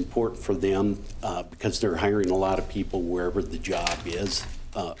 Staffing is important for them because they're hiring a lot of people wherever the job is,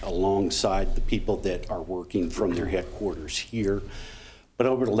 alongside the people that are working from their headquarters here. But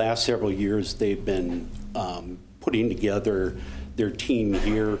over the last several years, they've been putting together their team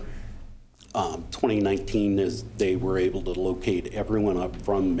here. 2019 is they were able to locate everyone up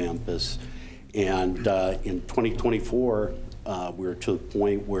from Memphis. And in 2024, we're to the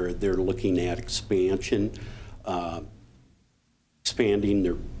point where they're looking at expansion,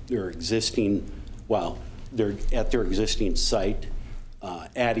 expanding their existing, well, they're at their existing site,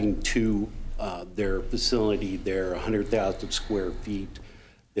 adding to their facility there 100,000 square feet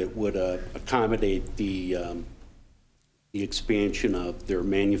that would accommodate the expansion of their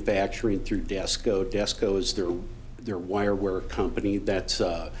manufacturing through Desco. Desco is their wireware company. That's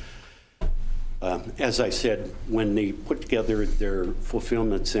as I said, when they put together their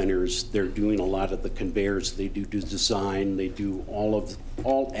fulfillment centers, they're doing a lot of the conveyors. They do design. They do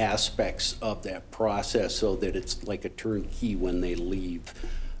all aspects of that process so that it's like a turnkey when they leave.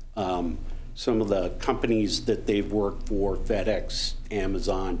 Some of the companies that they've worked for, FedEx,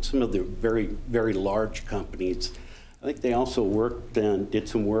 Amazon, some of the very, very large companies, I think they also worked and did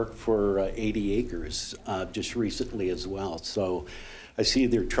some work for 80 Acres just recently as well. So I see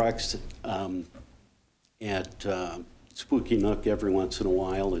their trucks at Spooky Nook every once in a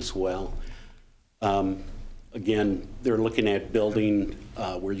while as well. Again, they're looking at building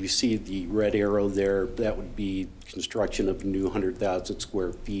where you see the red arrow there. That would be construction of a new 100,000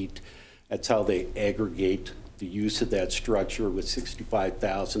 square feet. That's how they aggregate the use of that structure, with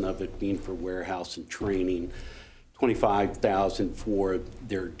 65,000 of it being for warehouse and training, 25,000 for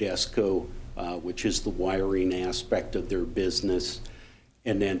their Desco, which is the wiring aspect of their business,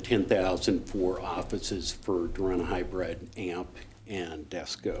 and then 10,000 for offices for Durana Hybrid, AMP, and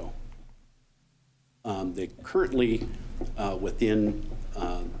Desco. They currently, within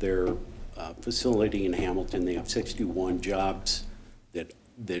their facility in Hamilton. They have 61 jobs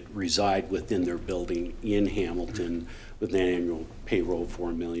that reside within their building in Hamilton with an annual payroll of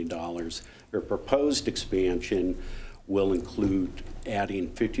 $4 million. Their proposed expansion will include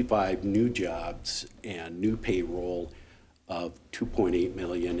adding 55 new jobs and new payroll of $2.8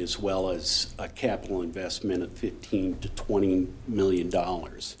 million, as well as a capital investment of $15 to $20 million.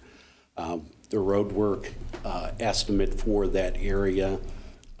 The road work estimate for that area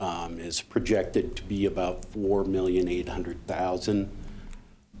is projected to be about $4,800,000.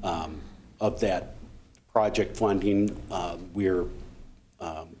 Of that project funding,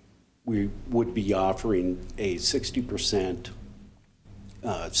 we would be offering a 60%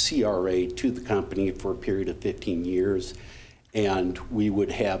 CRA to the company for a period of 15 years, and we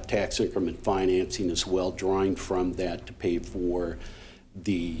would have tax increment financing as well, drawing from that to pay for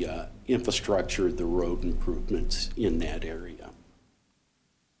the infrastructure, the road improvements in that area.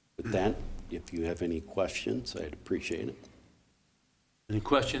 With that, if you have any questions, I'd appreciate it. Any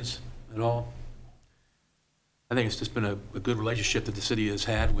questions at all? I think it's just been a good relationship that the city has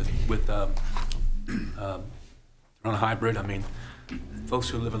had with on a hybrid. I mean, folks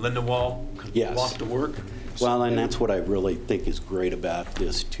who live in Lindenwold can walk to work. Well, and that's what I really think is great about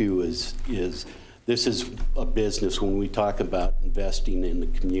this too, is this is a business. When we talk about investing in the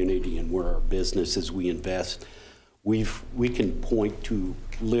community and where our businesses we invest, we can point to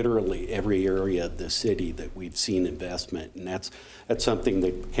literally every area of the city that we've seen investment, and that's something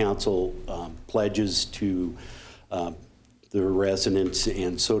that council pledges to the residents,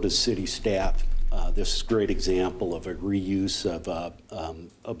 and so does city staff. This is a great example of a reuse of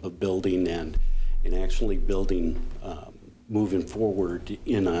a building and actually building moving forward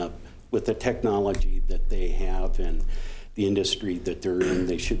with the technology that they have and the industry that they're in.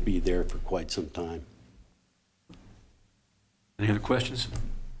 They should be there for quite some time. Any other questions?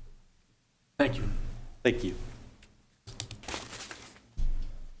 Thank you. Thank you.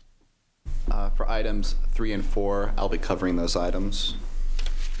 For items 3 and 4, I'll be covering those items.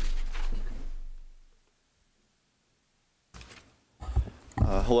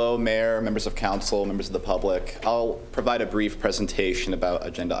 Hello, Mayor, members of council, members of the public. I'll provide a brief presentation about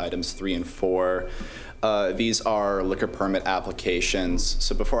agenda items 3 and 4. These are liquor permit applications.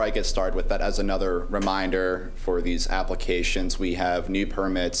 So before I get started with that, as another reminder for these applications, we have new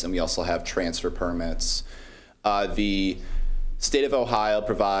permits and we also have transfer permits. The State of Ohio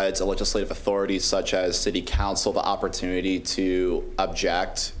provides a legislative authority such as City Council the opportunity to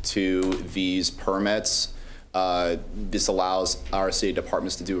object to these permits. This allows our city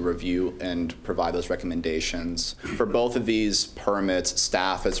departments to do a review and provide those recommendations. For both of these permits,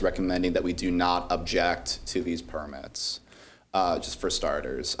 staff is recommending that we do not object to these permits, just for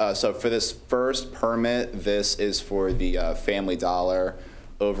starters. So for this first permit, this is for the Family Dollar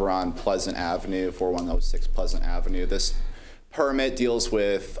over on Pleasant Avenue, 4106 Pleasant Avenue. This permit deals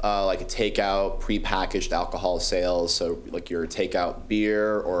with like a takeout, prepackaged alcohol sales, so like your takeout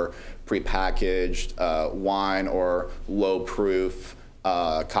beer or prepackaged wine or low-proof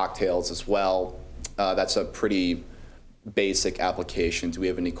cocktails as well. That's a pretty basic application. Do we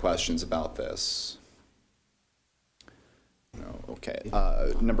have any questions about this? No. Okay.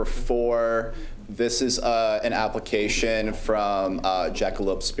 Number 4, this is an application from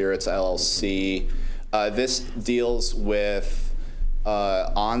Jackalope Spirits LLC. This deals with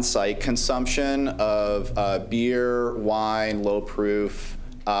on-site consumption of beer, wine, low-proof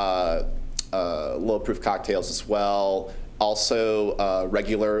cocktails as well. Also,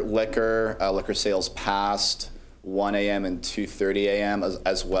 regular liquor, liquor sales past 1 a.m. and 2:30 a.m.,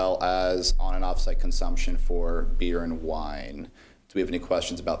 as well as on and off-site consumption for beer and wine. Do we have any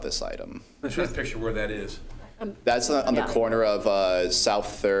questions about this item? Let's try to picture where that is. That's on the corner of South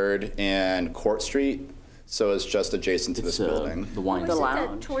 3rd and Court Street, so it's just adjacent to this building. The wine. The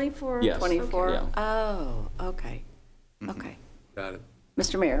lounge. 24? Yes. 24? Yeah. Oh, okay. Okay. Got it.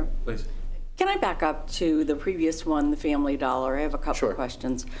 Mr. Mayor? Please. Can I back up to the previous one, the Family Dollar? I have a couple of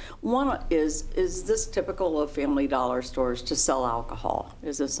questions. One is this typical of Family Dollar stores to sell alcohol?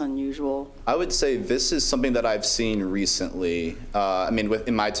 Is this unusual? I would say this is something that I've seen recently. I mean,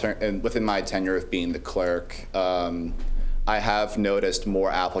 within my tenure of being the clerk, I have noticed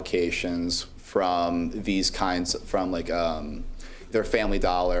more applications from these kinds, from like either Family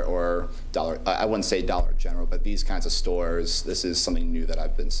Dollar or I wouldn't say Dollar General, but these kinds of stores. This is something new that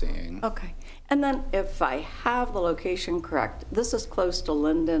I've been seeing. Okay. And then if I have the location correct, this is close to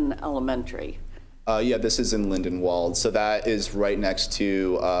Linden Elementary. Yeah, this is in Lindenwold. So that is right next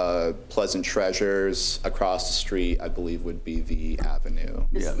to Pleasant Treasures. Across the street, I believe, would be the avenue.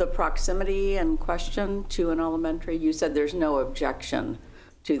 Is the proximity in question to an elementary? You said there's no objection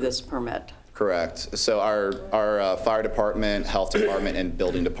to this permit. Correct. So our fire department, health department, and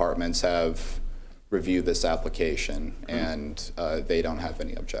building departments have reviewed this application, and they don't have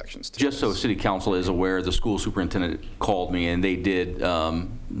any objections to it. Just so City Council is aware, the school superintendent called me, and they did,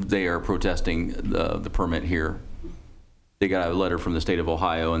 they are protesting the permit here. They got a letter from the state of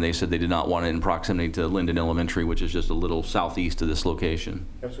Ohio, and they said they did not want it in proximity to Linden Elementary, which is just a little southeast of this location.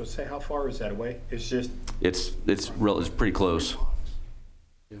 I was going to say, how far is that away? It's just... It's pretty close.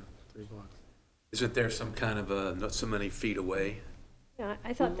 Yeah, 3 blocks. Isn't there some kind of not so many feet away? Yeah,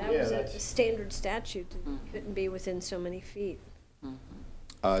 I thought that was a standard statute, that you couldn't be within so many feet.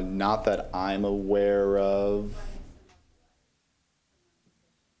 Not that I'm aware of.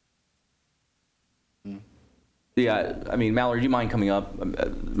 Yeah, I mean, Mallory, do you mind coming up?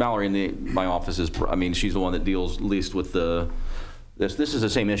 Mallory in my office is, I mean, she's the one that deals least with this. This is the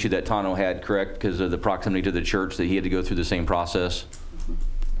same issue that Tano had, correct? Because of the proximity to the church, that he had to go through the same process?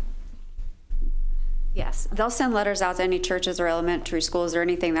 Yes, they'll send letters out to any churches or elementary schools or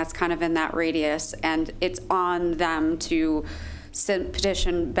anything that's kind of in that radius, and it's on them to send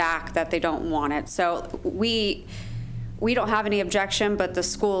petition back that they don't want it. So we don't have any objection, but the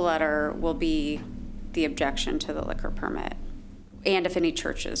school letter will be the objection to the liquor permit, and if any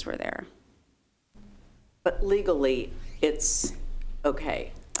churches were there. But legally, it's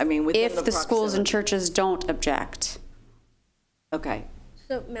okay. I mean, within if the schools and churches don't object. Okay.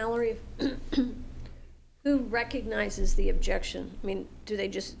 So Mallory, who recognizes the objection? I mean, do they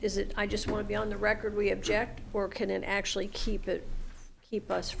just, is it, I just want to be on the record, we object, or can it actually keep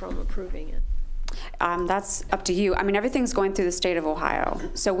us from approving it? That's up to you. I mean, everything's going through the state of Ohio.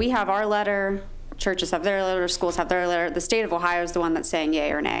 So we have our letter, churches have their letter, schools have their letter. The state of Ohio is the one that's saying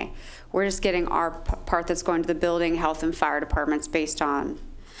yay or nay. We're just getting our part that's going to the building, health, and fire departments based on.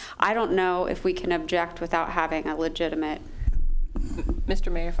 I don't know if we can object without having a legitimate.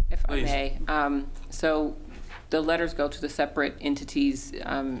 Mr. Mayor, if I may. So the letters go to the separate entities.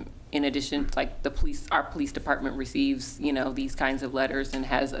 In addition, like the police, our police department receives, these kinds of letters and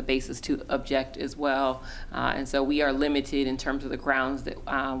has a basis to object as well. And so we are limited in terms of the grounds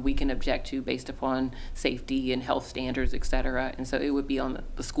that we can object to based upon safety and health standards, et cetera. And so it would be on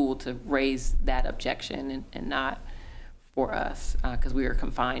the school to raise that objection and not for us, because we are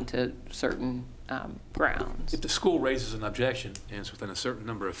confined to certain grounds. If the school raises an objection and it's within a certain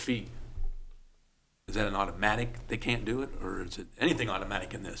number of feet, is that an automatic, they can't do it, or is it anything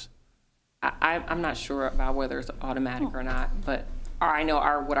automatic in this? I'm not sure about whether it's automatic or not, but I know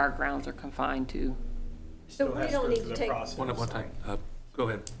what our grounds are confined to. So we don't need to take. One time. Go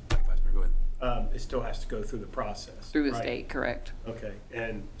ahead, Vice Mayor, go ahead. It still has to go through the process. Through the state, correct. Okay,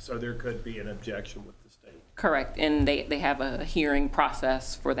 and so there could be an objection with the state. Correct, and they have a hearing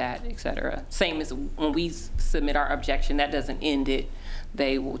process for that, et cetera. Same as when we submit our objection, that doesn't end it.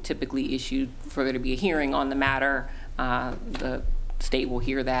 They will typically issue for there to be a hearing on the matter. The state will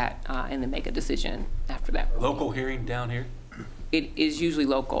hear that and then make a decision after that. Local hearing down here? It is usually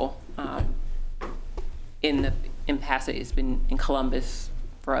local. In past, it's been in Columbus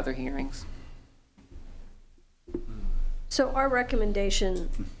for other hearings. So our recommendation,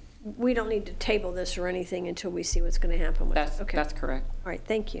 we don't need to table this or anything until we see what's going to happen with it. Okay. That's correct. All right,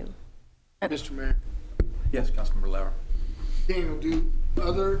 thank you. Mr. Mayor. Yes, Councilmember Lauer. Daniel, do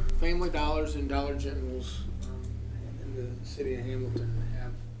other Family Dollars and Dollar Generals in the city of Hamilton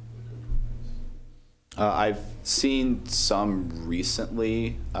have liquor permits? I've seen some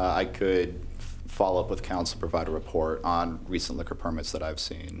recently. I could follow up with council, provide a report on recent liquor permits that I've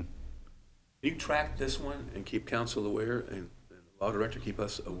seen. Do you track this one and keep council aware, and the law director keep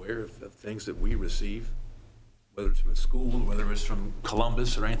us aware of things that we receive, whether it's from a school, whether it's from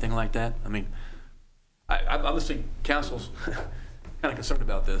Columbus or anything like that? I mean, I'm obviously council's kind of concerned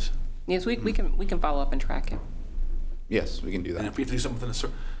about this. Yes, we can follow up and track it. Yes, we can do that. And if we have to do something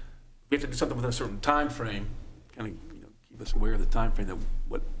within a certain time frame, kind of keep us aware of the time frame that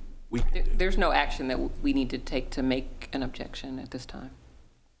what we can do. There's no action that we need to take to make an objection at this time,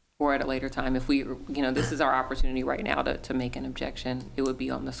 or at a later time. If we, this is our opportunity right now to make an objection. It would be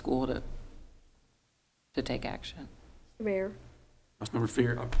on the school to take action. Mayor. Councilmember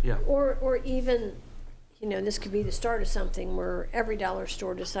Fear, yeah. Or even, this could be the start of something where every dollar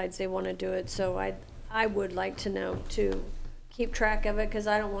store decides they want to do it. So I would like to know to keep track of it, because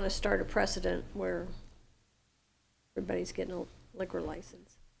I don't want to start a precedent where everybody's getting a liquor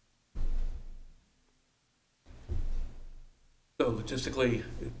license. So logistically,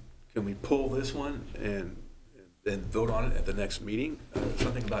 can we pull this one and vote on it at the next meeting?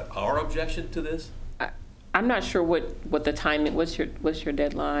 Something about our objection to this? I'm not sure what the time, what's your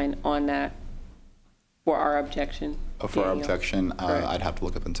deadline on that for our objection? For our Daniel? objection, Correct. I'd have to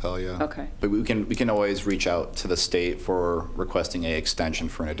look up and tell you. Okay. But we can always reach out to the state for requesting a extension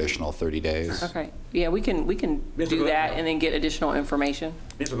for an additional 30 days. Okay, yeah, we can do that and then get additional information.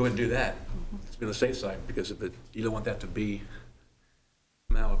 Maybe we'll go ahead and do that. Let's be on the safe side, because if you don't want that to be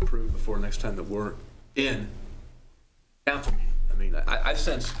now approved before next time that we're in council meeting. I mean, I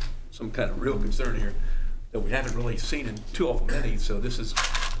sense some kind of real concern here that we haven't really seen in too awful many, so this is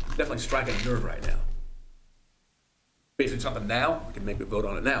definitely striking a nerve right now. Basically something now, we can maybe vote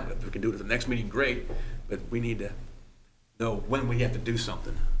on it now, but if we can do it at the next meeting, great, but we need to know when we have to do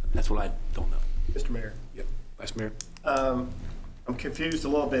something. That's what I don't know. Mr. Mayor. Yep, Vice Mayor. I'm confused a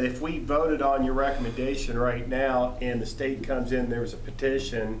little bit. If we voted on your recommendation right now and the state comes in, there's a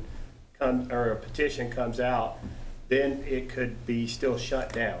petition, or a petition comes out, then it could be still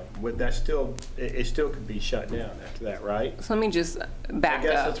shut down. Would that still, it still could be shut down after that, right? So let me just back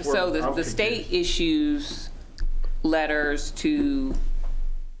up. So the state issues letters to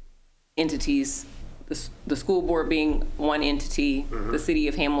entities, the school board being one entity, the city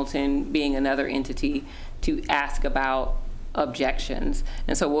of Hamilton being another entity, to ask about objections.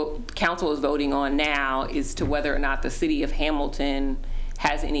 And so what council is voting on now is to whether or not the city of Hamilton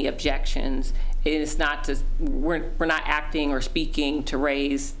has any objections. It's not to, we're not acting or speaking to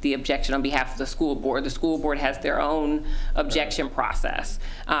raise the objection on behalf of the school board. The school board has their own objection process.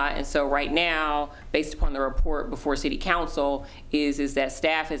 And so right now, based upon the report before city council, is that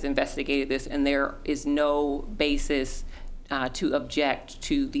staff has investigated this and there is no basis to object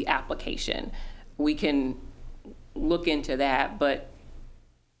to the application. We can look into that, but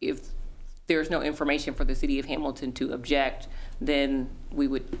if there's no information for the city of Hamilton to object, then we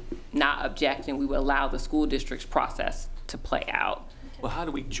would not object and we would allow the school district's process to play out. Well, how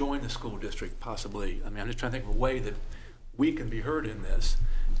do we join the school district possibly? I mean, I'm just trying to think of a way that we can be heard in this.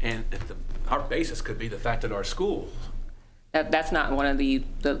 And if our basis could be the fact that our schools. That's not one of the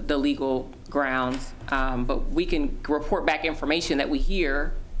legal grounds, but we can report back information that we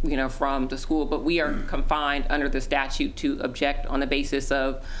hear, you know, from the school, but we are confined under the statute to object on the basis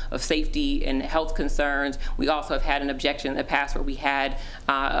of safety and health concerns. We also have had an objection in the past where we had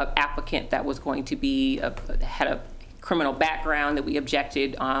an applicant that was going to be, had a criminal background that we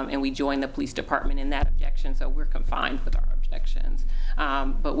objected, and we joined the police department in that objection, so we're confined with our objections.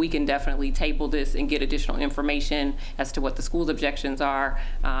 But we can definitely table this and get additional information as to what the school's objections are,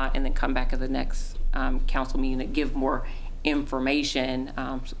 and then come back at the next council meeting and give more information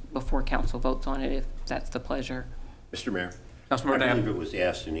before council votes on it, if that's the pleasure. Mr. Mayor, I believe it was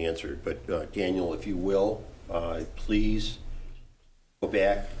asked and answered, but Daniel, if you will, please go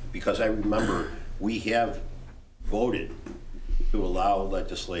back, because I remember we have voted to allow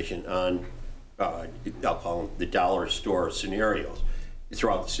legislation on, I'll call them the dollar store scenarios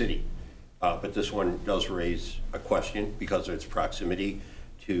throughout the city. But this one does raise a question because of its proximity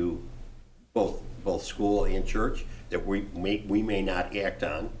to both school and church that we may not act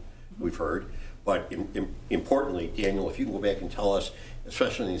on, we've heard. But importantly, Daniel, if you can go back and tell us,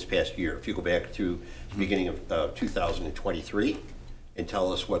 especially in this past year, if you go back to the beginning of 2023 and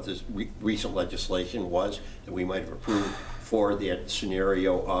tell us what this recent legislation was that we might have approved for that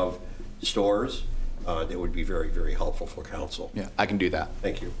scenario of stores, that would be very, very helpful for council. Yeah, I can do that.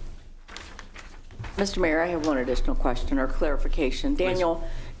 Thank you. Mr. Mayor, I have one additional question or clarification. Daniel,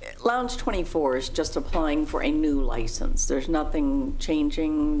 Lounge 24 is just applying for a new license. There's nothing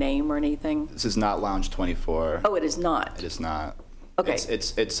changing name or anything? This is not Lounge 24. Oh, it is not? It is not. Okay.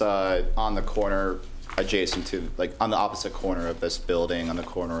 It's on the corner adjacent to, like, on the opposite corner of this building, on the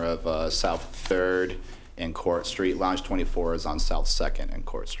corner of South 3rd and Court Street. Lounge 24 is on South 2nd and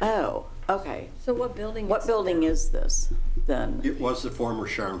Court Street. Oh, okay. So what building What building is this, then? It was the former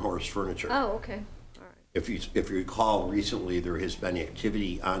Scharnhorst Furniture. Oh, okay. If you recall, recently there has been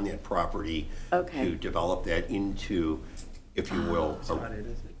activity on that property to develop that into, if you will,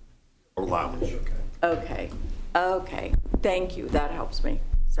 a lounge. Okay. Okay. Thank you. That helps me.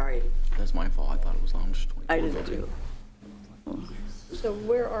 Sorry. That's my fault. I thought it was Lounge 24. I did too. So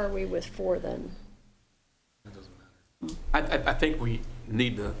where are we with 4 then? I think we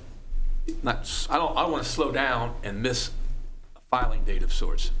need to I don't want to slow down and miss a filing date of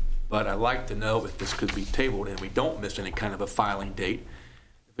sorts, but I'd like to know if this could be tabled and we don't miss any kind of a filing date.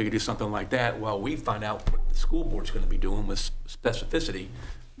 If we could do something like that while we find out what the school board's going to be doing with specificity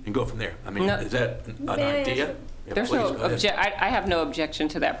and go from there. I mean, is that an idea? Yeah, there's no I have no objection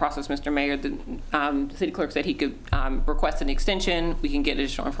to that process, Mr. Mayor. The city clerk said he could request an extension. We can get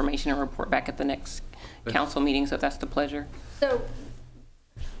additional information and report back at the next council meeting, so if that's the pleasure. So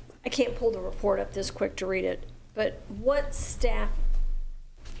I can't pull the report up this quick to read it, but what staff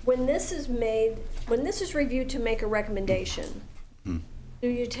when this is reviewed to make a recommendation, do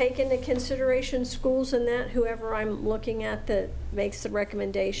you take into consideration schools in that, whoever I'm looking at that makes the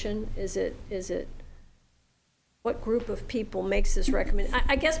recommendation? Is it, what group of people makes this recommendation?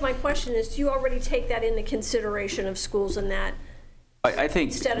 I guess my question is, do you already take that into consideration of schools in that? I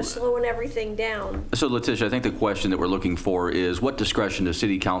think, instead of slowing everything down. so Letitia, I think the question that we're looking for is what discretion does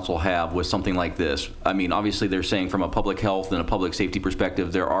City Council have with something like this? I mean, obviously they're saying from a public health and a public safety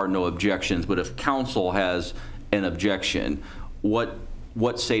perspective, there are no objections, but if council has an objection, what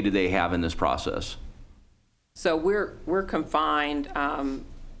say do they have in this process? So we're confined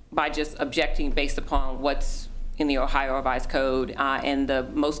by just objecting based upon what's in the Ohio Revised Code, and the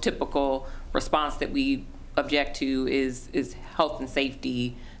most typical response that we object to is health and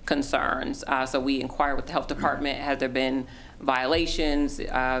safety concerns. So we inquire with the health department, has there been violations,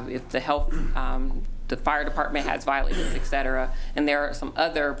 if the health, the fire department has violations, et cetera. And there are some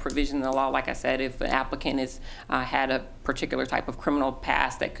other provisions in the law, like I said, if an applicant has had a particular type of criminal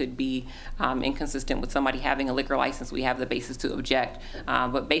past that could be inconsistent with somebody having a liquor license, we have the basis to object.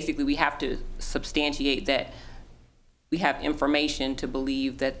 But basically we have to substantiate that we have information to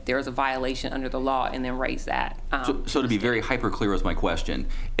believe that there's a violation under the law and then raise that. So to be very hyper clear with my question,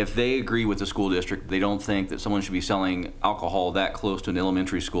 if they agree with the school district, they don't think that someone should be selling alcohol that close to an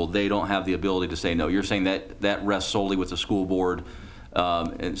elementary school, they don't have the ability to say no. You're saying that rests solely with the school board,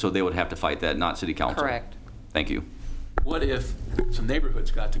 and so they would have to fight that, not City Council? Correct. Thank you. What if some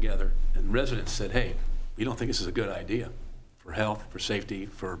neighborhoods got together and residents said, hey, we don't think this is a good idea for health, for safety,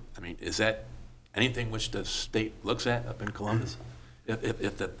 for, I mean, is that anything which the state looks at up in Columbus?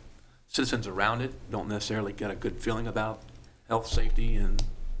 If the citizens around it don't necessarily get a good feeling about health, safety, and...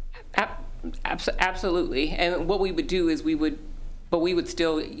 Absolutely. And what we would do is we would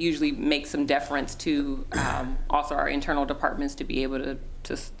still usually make some deference to also our internal departments to be able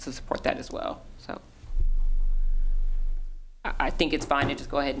to support that as well. So I think it's fine to just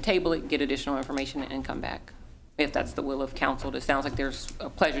go ahead and table it, get additional information, and come back, if that's the will of council. It sounds like there's a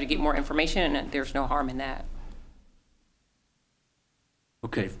pleasure to get more information, and there's no harm in that.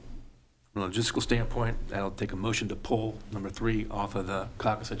 Okay, from a logistical standpoint, I'll take a motion to pull number 3 off of the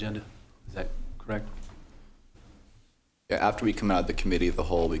caucus agenda. Is that correct? Yeah, after we come out of the committee of the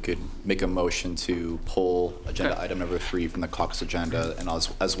whole, we could make a motion to pull agenda item number 3 from the caucus agenda, and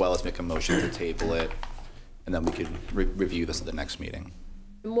as well as make a motion to table it, and then we could review this at the next meeting.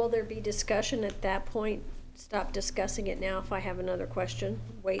 And will there be discussion at that point? Stop discussing it now if I have another question?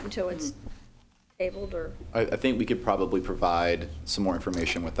 Wait until it's tabled, or? I think we could probably provide some more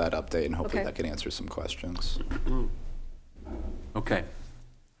information with that update, and hopefully that can answer some questions. Okay.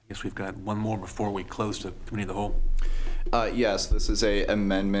 I guess we've got one more before we close the committee of the whole. Yes, this is a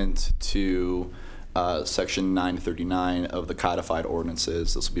amendment to section 939 of the codified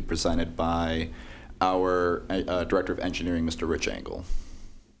ordinances. This will be presented by our Director of Engineering, Mr. Rich Engel.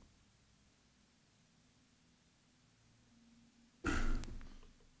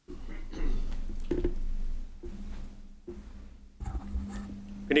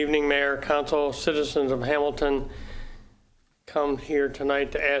 Good evening, Mayor, Council, citizens of Hamilton. Come here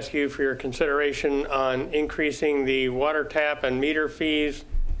tonight to ask you for your consideration on increasing the water tap and meter fees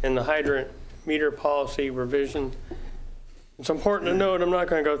and the hydrant meter policy revision. It's important to note, I'm not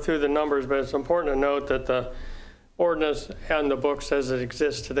going to go through the numbers, but it's important to note that the ordinance on the books as it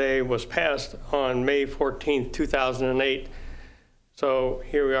exists today was passed on May 14th, 2008. So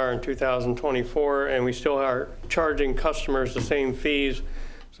here we are in 2024, and we still are charging customers the same fees.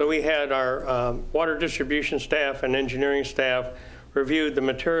 So we had our water distribution staff and engineering staff reviewed the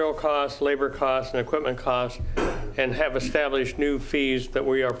material costs, labor costs, and equipment costs, and have established new fees that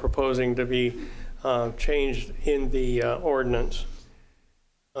we are proposing to be changed in the ordinance.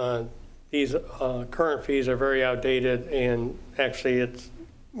 These current fees are very outdated, and actually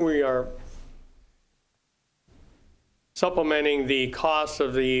we are supplementing the costs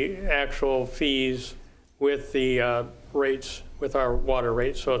of the actual fees with the rates, with our water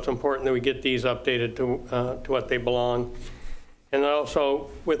rates. So it's important that we get these updated to what they belong. And also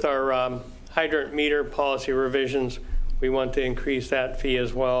with our hydrant meter policy revisions, we want to increase that fee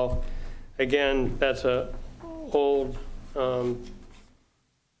as well. Again, that's a old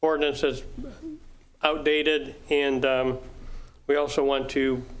ordinance that's outdated, and we also want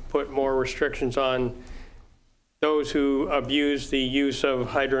to put more restrictions on those who abuse the use of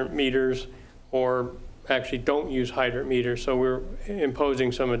hydrant meters or actually don't use hydrant meters. So we're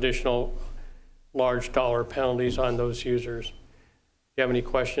imposing some additional large dollar penalties on those users. Do you have any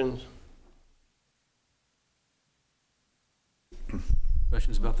questions?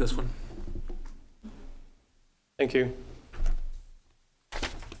 Questions about this one? Thank you.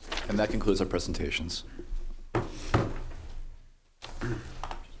 And that concludes our presentations.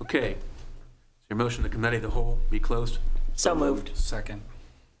 Okay. Is your motion the committee of the whole be closed? So moved. Second.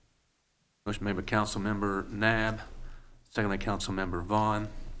 Motion made by Councilmember Nab, second by Councilmember Vaughn.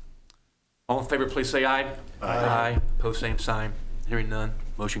 All in favor, please say aye. Aye. Opposed, same sign. Hearing none.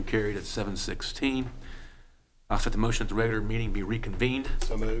 Motion carried at 7:16. I'll set the motion that the regular meeting be reconvened.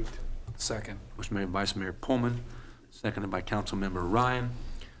 So moved. Second. Motion made by Vice Mayor Pullman, seconded by Councilmember Ryan.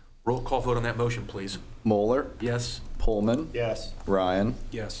 Roll call vote on that motion, please. Moeller. Yes. Pullman. Yes. Ryan.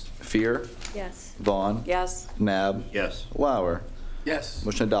 Yes. Fear. Yes. Vaughn. Yes. Nab. Yes. Lauer. Yes.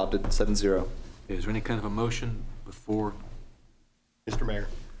 Motion adopted, 7-0. Is there any kind of a motion before Mr. Mayor,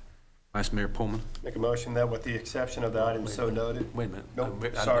 Vice Mayor Pullman? make a motion that with the exception of the items so noted. Wait a minute. Nope,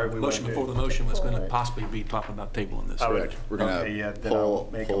 I- sorry, the we motion went before to- the motion was going to possibly be talking about tabling this. Correct. We're gonna Okay, yeah, then I'll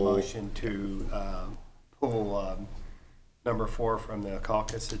make a pull- motion to pull number 4 from the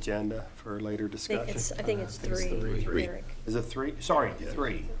caucus agenda for later discussion. I think it's three, Eric. Is it 3? Sorry,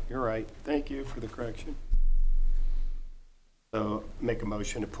 3. You're right. Thank you for the correction. So make a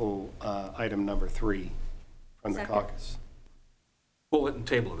motion to pull item number 3 from the Second. caucus. Pull it and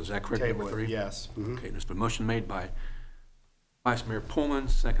table it, is that correct? Table Number it, 3? yes. Mhm. Okay, there's been a motion made by Vice Mayor Pullman,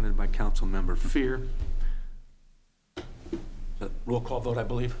 seconded by Councilmember Fear. Roll call vote, I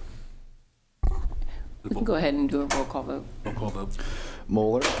believe? We can go ahead and do a roll call vote. Roll call vote.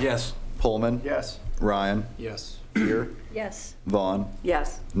 Moeller. Yes. Pullman. Yes. Ryan. Yes. Fear. Yes. Vaughn.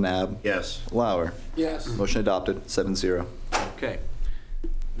 Yes. Nab. Yes. Lauer. Yes. Motion adopted, 7-0. Okay.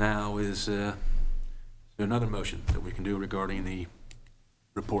 Now is there another motion that we can do regarding the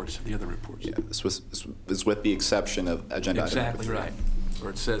reports, the other reports? Yeah, this is with the exception of agenda item number Exactly 3. right.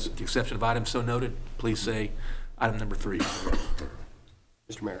 Where it says, with the exception of items so noted, please say item number 3.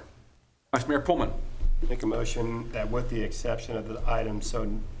 Mr. Mayor, Vice Mayor Pullman. make a motion that with the exception of the item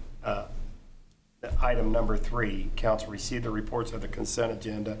item number 3, council receive the reports of the consent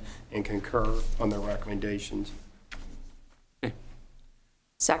agenda and concur on their recommendations.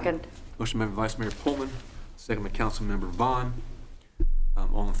 Second. Motion made by Vice Mayor Pullman, second by Councilmember Vaughn.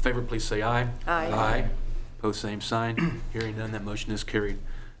 All in favor, please say aye. Aye. Aye. Opposed, same sign. Hearing none, that motion is carried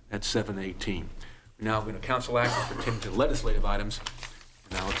at 7:18. We're now going to council actions pertaining to legislative items.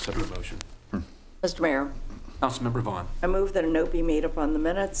 Now accept the motion. Mr. Mayor, Councilmember Vaughn. I move that a note be made upon the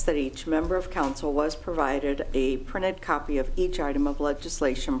minutes that each member of council was provided a printed copy of each item of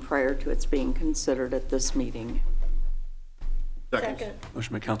legislation prior to its being considered at this meeting. Second.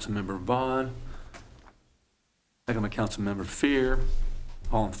 Motion by Councilmember Vaughn, second by Councilmember Fear.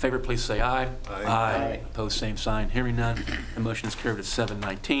 All in favor, please say aye. Aye. Opposed, same sign. Hearing none, the motion is carried at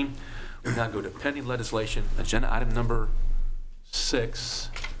 7:19. We now go to pending legislation, agenda item number 6,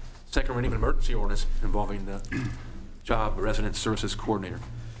 second reading of an emergency ordinance involving the Job Resident Services Coordinator.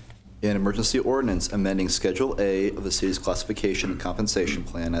 An emergency ordinance amending Schedule A of the city's classification and compensation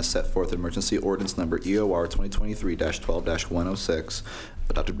plan as set forth in emergency ordinance number EOR 2023-12-106,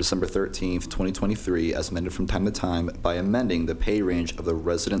 adopted December 13th, 2023, as amended from time to time by amending the pay range of the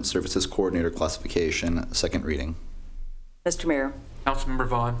Resident Services Coordinator classification, second reading. Mr. Mayor, Councilmember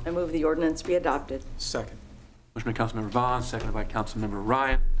Vaughn. I move the ordinance be adopted. Second. Motion by Councilmember Vaughn, seconded by Councilmember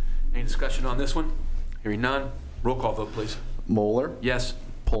Ryan. Any discussion on this one? Hearing none. Roll call vote, please. Moeller. Yes.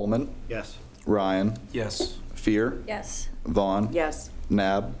 Pullman. Yes. Ryan. Yes. Fear. Yes. Vaughn. Yes.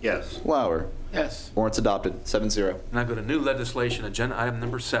 Nab. Yes. Lauer. Yes. Ordinance adopted, 7-0. Now go to new legislation, agenda item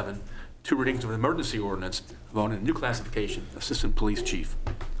number 7, 2 readings of an emergency ordinance involving a new classification, Assistant Police Chief.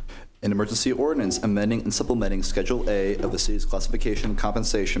 An emergency ordinance amending and supplementing Schedule A of the city's classification and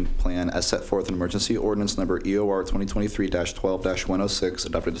compensation plan as set forth in emergency ordinance number EOR 2023-12-106,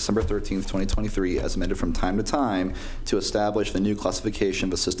 adopted December 13th, 2023, as amended from time to time to establish the new classification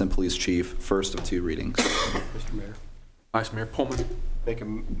of Assistant Police Chief, first of 2 readings. Mr. Mayor. Vice Mayor Pullman. Make a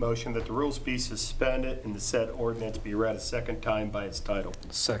motion that the rules be suspended and the said ordinance be read a second time by its title.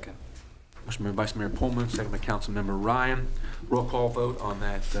 Second. Motion made by Vice Mayor Pullman, second by Councilmember Ryan. Roll call vote on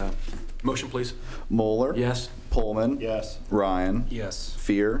that motion, please. Moeller. Yes. Pullman. Yes. Ryan. Yes.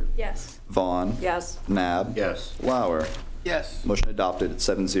 Fear. Yes. Vaughn. Yes. Nab. Yes. Lauer. Yes. Motion adopted,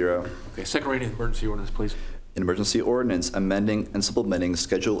 7-0. Okay, second reading of the emergency ordinance, please. An emergency ordinance amending and supplementing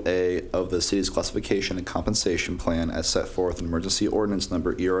Schedule A of the city's classification and compensation plan as set forth in emergency ordinance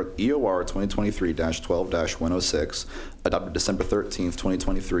number EOR 2023-12-106, adopted December 13th,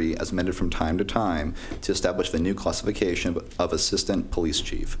 2023, as amended from time to time to establish the new classification of Assistant Police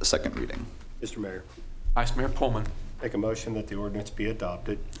Chief, second reading. Mr. Mayor. Vice Mayor Pullman. Make a motion that the ordinance be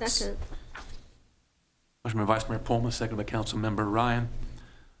adopted. Second. Motion by Vice Mayor Pullman, second by Councilmember Ryan.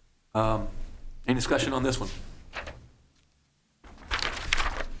 Any discussion on this one?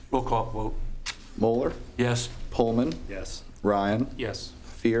 Roll call vote. Moeller, Yes. Pullman, Yes. Ryan, Yes.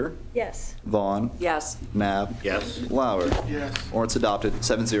 Fear, Yes. Vaughn, Yes. Nab, Yes. Lauer. Yes. Ordinance adopted,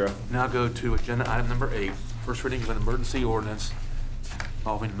 7-0. Now go to agenda item number 8, first reading of an emergency ordinance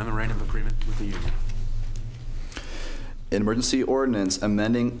involving memorandum of agreement with the union. An emergency ordinance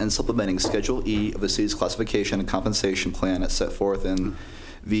amending and supplementing Schedule E of the city's classification and compensation plan as set forth in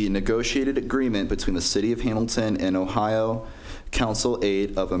the negotiated agreement between the City of Hamilton and Ohio Council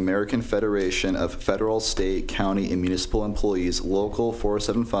Aid of American Federation of Federal, State, County, and Municipal Employees, Local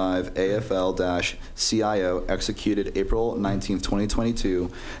 475 AFL-CIO, executed April 19,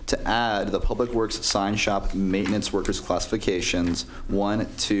 2022, to add the Public Works Sign Shop Maintenance Workers classifications 1,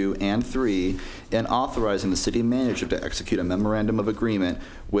 2, and 3, and authorizing the city manager to execute a memorandum of agreement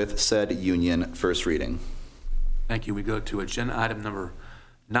with said union. First reading. Thank you. We go to agenda item number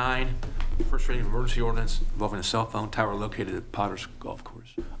 9, first reading of emergency ordinance involving a cell phone tower located at Potter's Golf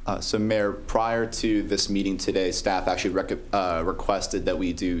Course. So, Mayor, prior to this meeting today, staff actually requested that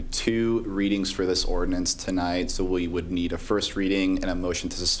we do 2 readings for this ordinance tonight. So we would need a first reading and a motion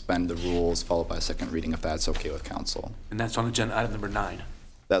to suspend the rules, followed by a second reading, if that's okay with council. And that's on agenda item number 9.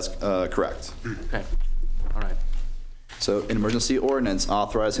 That's correct. Okay. All right. So, an emergency ordinance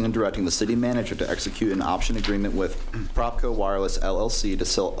authorizing and directing the city manager to execute an option agreement with Propco Wireless LLC to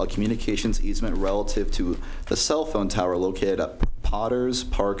sell a communications easement relative to the cell phone tower located at Potters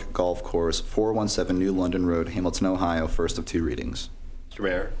Park Golf Course, 417 New London Road, Hamilton, Ohio. First of 2 readings. Mr.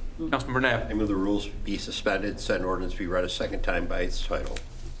 Mayor. Councilmember Nab. I move the rules be suspended, said ordinance be read a second time by its title.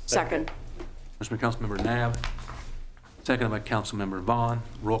 Second. Motion by Councilmember Nab, seconded by Councilmember Vaughn.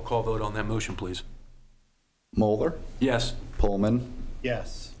 Roll call vote on that motion, please. Moeller, Yes. Pullman,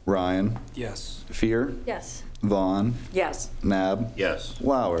 Yes. Ryan, Yes. Fear, Yes. Vaughn, Yes. Nab, Yes.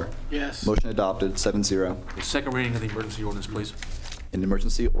 Lauer. Yes. Motion adopted, 7-0. The second reading of the emergency ordinance, please. An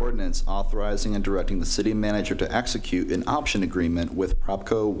emergency ordinance authorizing and directing the city manager to execute an option agreement with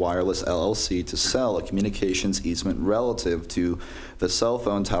Propco Wireless LLC to sell a communications easement relative to the cell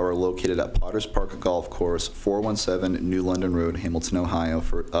phone tower located at Potters Park Golf Course, 417 New London Road, Hamilton, Ohio,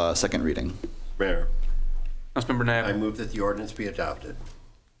 for second reading. Mayor. Councilmember Nab. I move that the ordinance be adopted.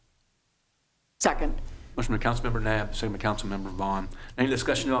 Second. Motion by Councilmember Nab, second by Councilmember Vaughn. Any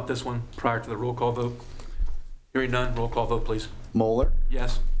discussion about this one prior to the roll call vote? Hearing none, roll call vote, please. Moeller,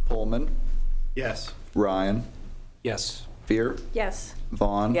 Yes. Pullman, Yes. Ryan, Yes. Fear, Yes.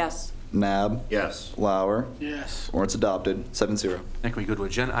 Vaughn, Yes. Nab, Yes. Lauer. Yes. Ordinance adopted, 7-0. Thank you. We go to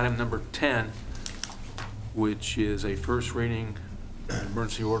agenda item number 10, which is a first reading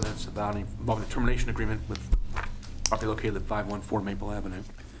emergency ordinance involving a termination agreement with property located at 514 Maple Avenue.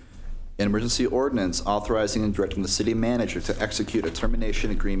 An emergency ordinance authorizing and directing the city manager to execute a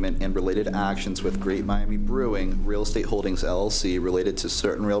termination agreement and related actions with Great Miami Brewing Real Estate Holdings LLC related to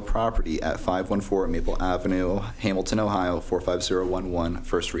certain real property at 514 Maple Avenue, Hamilton, Ohio, 45011.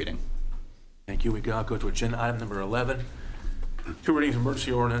 First reading. Thank you. We go to agenda item number 11, 2 readings of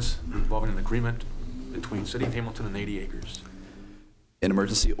emergency ordinance involving an agreement between City of Hamilton and 80 Acres. An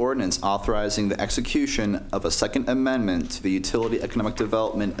emergency ordinance authorizing the execution of a second amendment to the Utility Economic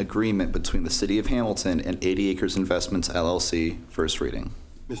Development Agreement between the City of Hamilton and 80 Acres Investments LLC. First reading.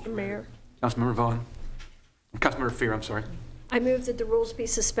 Mr. Mayor. Councilmember Vaughn. Councilmember Fear, I'm sorry. I move that the rules be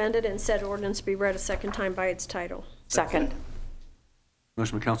suspended and said ordinance be read a second time by its title. Second.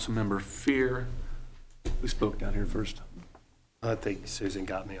 Motion by Councilmember Fear. Who spoke down here first? I think Susan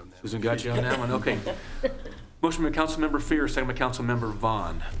got me on that. Susan got you on that one? Okay. Motion by Councilmember Fear, second by Councilmember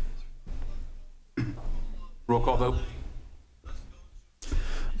Vaughn. Roll call vote.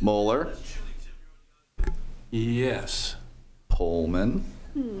 Moeller. Yes. Pullman.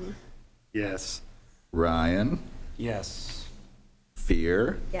 Yes. Ryan. Yes.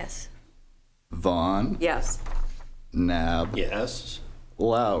 Fear. Yes. Vaughn. Yes. Nab. Yes.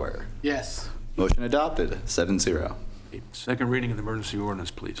 Lauer. Yes. Motion adopted, 7-0. Second reading of the emergency ordinance,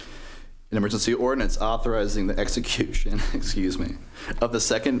 please. An emergency ordinance authorizing the execution, of the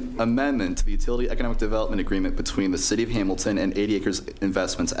second amendment to the Utility Economic Development Agreement between the City of Hamilton and 80 Acres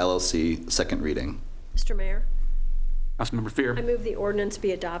Investments LLC. Second reading. Mr. Mayor. Councilmember Fear. I move the ordinance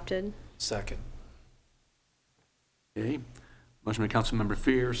be adopted. Second. Okay. Motion by Councilmember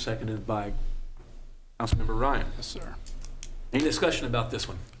Fear, seconded by Councilmember Ryan. Yes, sir. Any discussion about this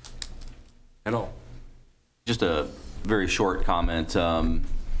one at all? Just a very short comment.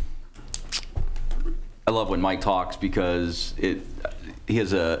 I love when Mike talks because he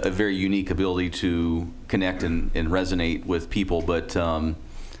has a very unique ability to connect and resonate with people. But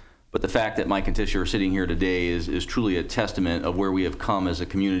But the fact that Mike and Tisha are sitting here today is truly a testament of where we have come as a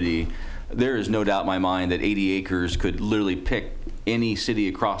community. There is no doubt in my mind that 80 acres could literally pick any city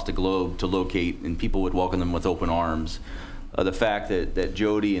across the globe to locate, and people would welcome them with open arms. The fact that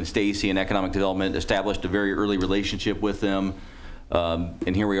Jody and Stacy in Economic Development established a very early relationship with them,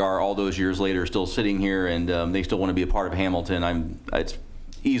 and here we are all those years later still sitting here, and they still want to be a part of Hamilton. It's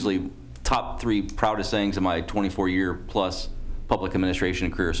easily top 3 proudest things in my 24-year plus public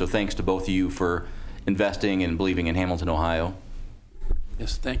administration career. So thanks to both of you for investing and believing in Hamilton, Ohio.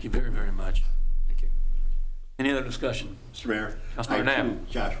 Yes, thank you very, very much. Thank you. Any other discussion? Mr. Mayor, Councilmember Knapp.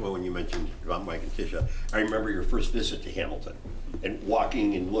 Joshua, when you mentioned about Mike and Tisha, I remember your first visit to Hamilton and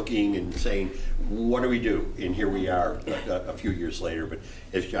walking and looking and saying, what do we do? And here we are a few years later. But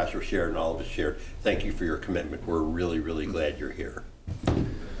as Joshua shared and all of us shared, thank you for your commitment. We're really, really glad you're here.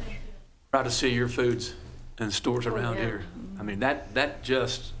 Proud to see your foods and stores around here. I mean, that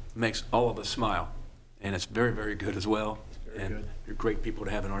just makes all of us smile. And it's very, very good as well. And you're great people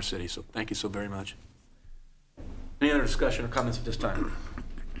to have in our city. So thank you so very much. Any other discussion or comments at this time?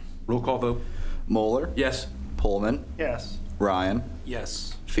 Roll call vote. Moeller? Yes. Pullman? Yes. Ryan?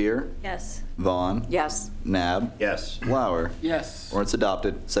 Yes. Fear? Yes. Vaughn? Yes. Nab? Yes. Lauer? Yes. Ordinance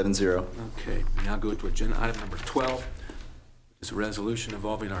adopted, 7-0. Okay, we now go to agenda item number 12, which is a resolution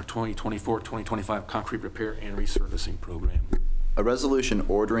involving our 2024-2025 concrete repair and resurfacing program. A resolution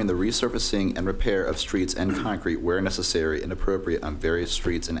ordering the resurfacing and repair of streets and concrete where necessary and appropriate on various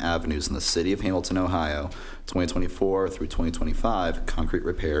streets and avenues in the city of Hamilton, Ohio, 2024 through 2025 concrete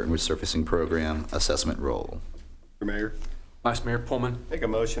repair and resurfacing program assessment roll. Mr. Mayor. Vice Mayor Pullman. Make a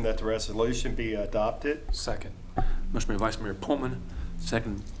motion that the resolution be adopted. Second. Motion by Vice Mayor Pullman,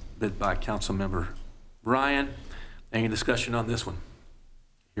 seconded by Councilmember Ryan. Any discussion on this one?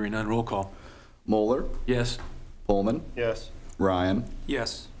 Hearing none, roll call. Moeller? Yes. Pullman? Yes. Ryan?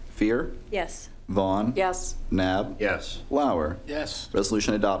 Yes. Fear? Yes. Vaughn? Yes. Nab? Yes. Lauer? Yes.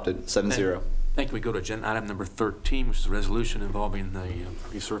 Resolution adopted, 7-0. Thank you. We go to agenda item number 13, which is a resolution involving the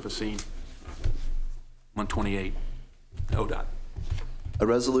resurfacing 128 ODOT. A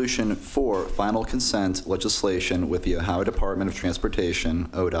resolution for final consent legislation with the Ohio Department of Transportation,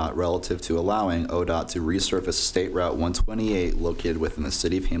 ODOT, relative to allowing ODOT to resurface State Route 128 located within the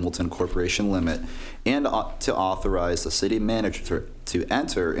City of Hamilton Corporation limit, and to authorize the city manager to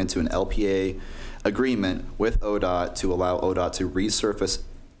enter into an LPA agreement with ODOT to allow ODOT to resurface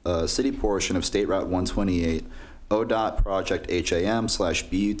a city portion of State Route 128, ODOT Project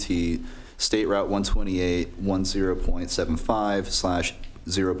HAM/BUT, State Route 128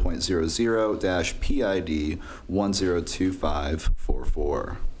 10.75/0.00-PID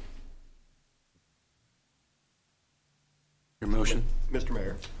 102544. Your motion? Mr.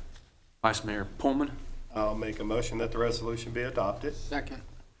 Mayor. Vice Mayor Pullman. I'll make a motion that the resolution be adopted. Second.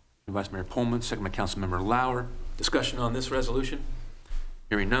 Vice Mayor Pullman, second by Councilmember Lauer. Discussion on this resolution?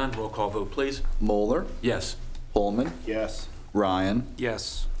 Hearing none, roll call vote, please. Moeller? Yes. Pullman? Yes. Ryan?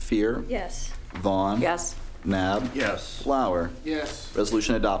 Yes. Fear? Yes. Vaughn? Yes. Nab? Yes. Lauer? Yes.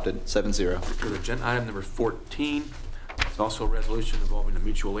 Resolution adopted, 7-0. Go to agenda item number 14. It's also a resolution involving a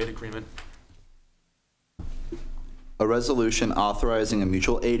mutual aid agreement. A resolution authorizing a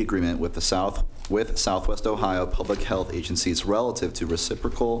mutual aid agreement with Southwest Ohio Public Health Agencies relative to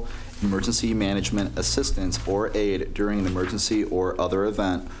reciprocal emergency management assistance or aid during an emergency or other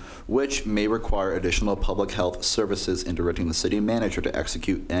event, which may require additional public health services, and directing the city manager to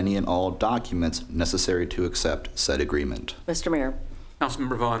execute any and all documents necessary to accept said agreement. Mr. Mayor.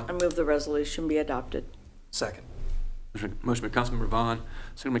 Councilmember Vaughn. I move the resolution be adopted. Second. Motion by Councilmember Vaughn,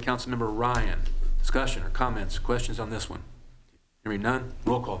 second by Councilmember Ryan. Discussion or comments, questions on this one? Hearing none,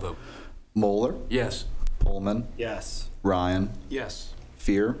 roll call vote. Moeller? Yes. Pullman? Yes. Ryan? Yes.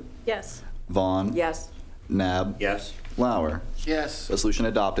 Fear? Yes. Vaughn? Yes. Nab? Yes. Lauer? Yes. Resolution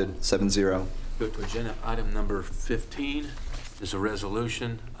adopted, 7-0. Go to agenda item number 15. This is a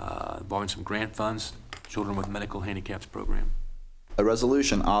resolution involving some grant funds, Children with Medical Handicaps Program. A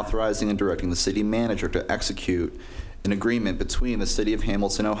resolution authorizing and directing the city manager to execute an agreement between the City of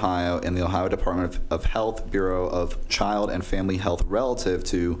Hamilton, Ohio, and the Ohio Department of Health Bureau of Child and Family Health relative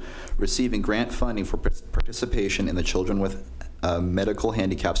to receiving grant funding for participation in the Children with Medical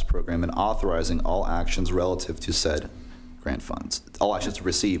Handicaps Program, and authorizing all actions relative to said grant funds. All actions to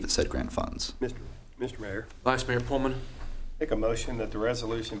receive said grant funds. Mr. Mayor. Vice Mayor Pullman. Make a motion that the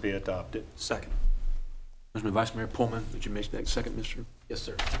resolution be adopted. Second. Motion by Vice Mayor Pullman. Would you make that second, Mr.? Yes,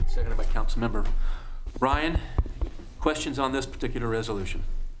 sir. Seconded by Councilmember Ryan. Questions on this particular resolution?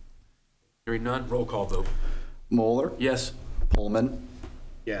 Hearing none, roll call vote. Moeller? Yes. Pullman?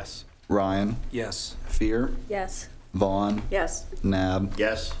 Yes. Ryan? Yes. Fear? Yes. Vaughn. Yes. Nab.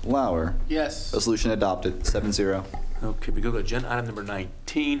 Yes. Lauer. Yes. Resolution adopted, 7-0. Okay, we go to agenda item number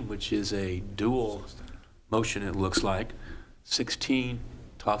 19, which is a dual motion, it looks like. 16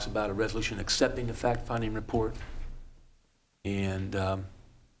 talks about a resolution accepting the fact-finding report and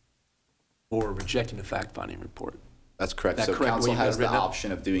or rejecting the fact-finding report. That's correct. Is that So correct, council what you have has the written up?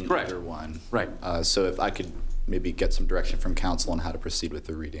 option of doing Correct. either one. Right. So if I could maybe get some direction from council on how to proceed with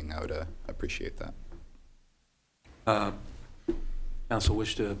the reading, I would appreciate that. Council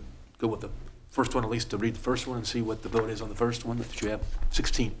wish to go with the first one, at least to read the first one and see what the vote is on the first one that you have,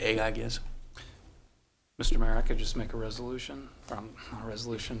 16A, I guess. Mr. Mayor, I could just make a resolution, not a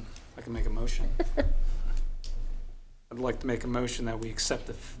resolution, I can make a motion. I'd like to make a motion that we accept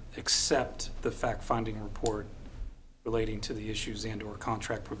the fact-finding report relating to the issues and/or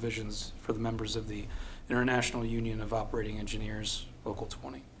contract provisions for the members of the International Union of Operating Engineers, Local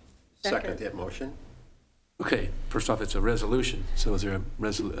 20. Second that motion. Okay, first off, it's a resolution, so is there a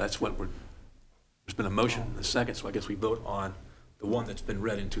that's what there's been a motion and a second, so I guess we vote on the one that's been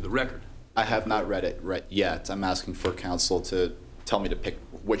read into the record. I have not read it yet. I'm asking for council to tell me to pick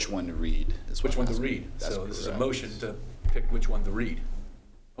which one to read. Which one to read? So this is a motion to pick which one to read.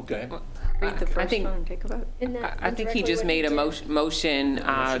 Okay. Read the I first think- one and take a vote. I think he just made a motion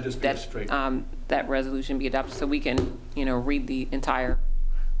should just be that straight. that resolution be adopted, so we can, read the entire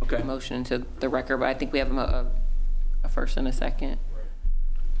motion into the record. But I think we have a first and a second.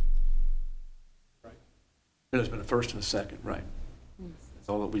 There's been a first and a second, right. That's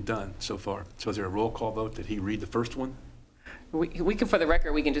all that we've done so far. So is there a roll call vote that he read the first one? We can, for the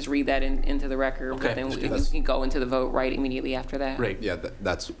record, we can just read that into the record. Okay, But then let's we do that. can go into the vote right immediately after that. Great. Yeah,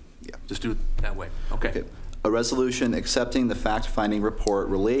 that's. Just do it that way. Okay. A resolution accepting the fact-finding report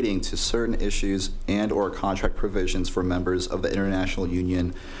relating to certain issues and/or contract provisions for members of the International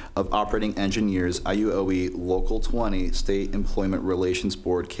Union of Operating Engineers, IUOE Local 20 State Employment Relations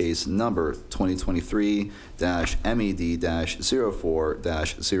Board Case Number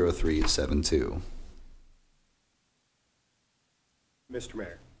 2023-MED-04-0372. Mr.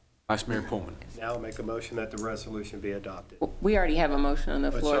 Mayor, Vice Mayor Pullman. now I'll make a motion that the resolution be adopted. We already have a motion on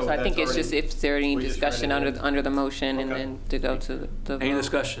the But floor, so so I think that's it's just already- if there any we just discussion read it under the motion and Okay. then to go to the vote. Any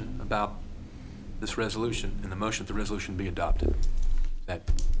discussion about this resolution and the motion that the resolution be adopted? That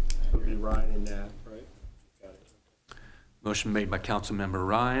It would be Ryan and Nat, right? Got it. motion made by Councilmember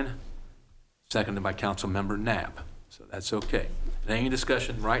Ryan, seconded by Councilmember Knapp. So that's okay. Any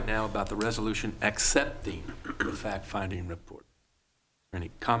discussion right now about the resolution accepting the fact-finding report? Any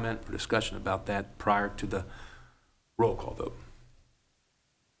comment or discussion about that prior to the roll call vote?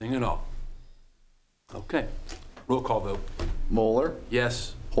 Anything at all? Okay. Roll call vote. Moeller,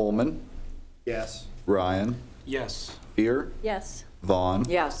 Yes. Pullman, Yes. Ryan, Yes. Fear, Yes. Vaughn,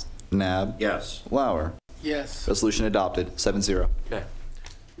 Yes. Nab, Yes. Lauer. Yes. Resolution adopted, 7-0. Okay.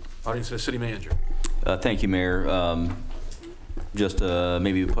 Audience of the city manager. Thank you, Mayor. Just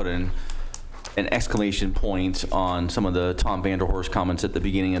maybe put an exclamation point on some of the Tom Vanderhorst comments at the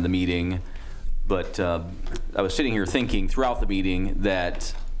beginning of the meeting. But I was sitting here thinking throughout the meeting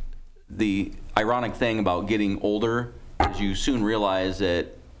that the ironic thing about getting older is you soon realize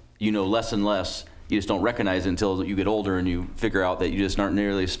that you know less and less. You just don't recognize it until you get older and you figure out that you just aren't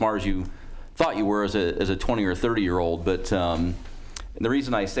nearly as smart as you thought you were as a 20 or 30-year-old. But the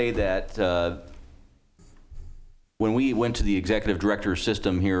reason I say that, when we went to the executive director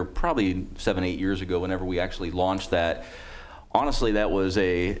system here probably 7-8 years ago, whenever we actually launched that, honestly, that was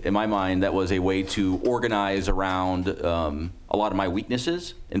in my mind, that was a way to organize around a lot of my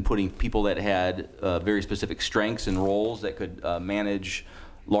weaknesses and putting people that had very specific strengths and roles that could manage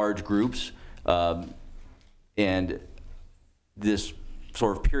large groups. And this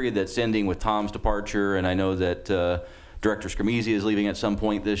sort of period that's ending with Tom's departure, and I know that Director Scramizzi is leaving at some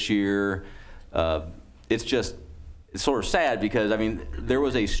point this year. It's sort of sad because, I mean, there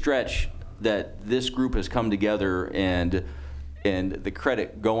was a stretch that this group has come together, and the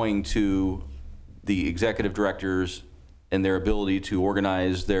credit going to the executive directors and their ability to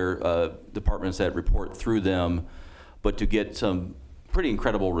organize their departments that report through them, but to get some pretty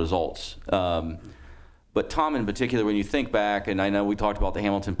incredible results. But Tom in particular, when you think back, and I know we talked about the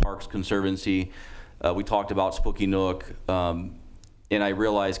Hamilton Parks Conservancy, we talked about Spooky Nook, and I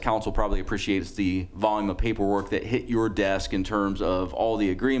realize council probably appreciates the volume of paperwork that hit your desk in terms of all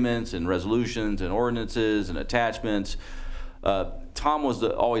the agreements and resolutions and ordinances and attachments. Tom was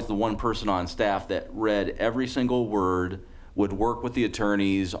always the one person on staff that read every single word, would work with the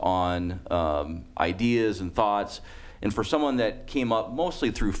attorneys on ideas and thoughts. And for someone that came up mostly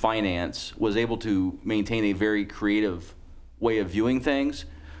through finance, was able to maintain a very creative way of viewing things.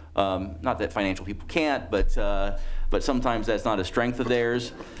 Not that financial people can't, but sometimes that's not a strength of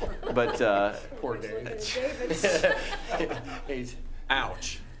theirs. But Poor Dave.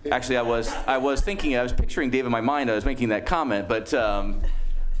 Ouch. actually, I was picturing Dave in my mind. I was making that comment, but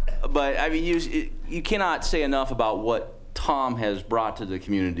I mean, you cannot say enough about what Tom has brought to the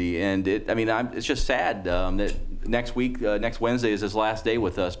community, and it's just sad that next Wednesday is his last day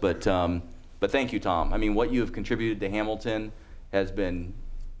with us. But thank you, Tom. I mean, what you have contributed to Hamilton has been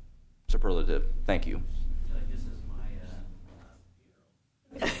superlative. Thank you.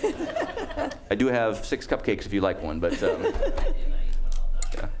 I do have 6 cupcakes if you like one, but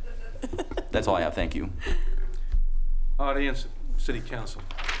yeah. That's all I have. Thank you. Audience, City Council.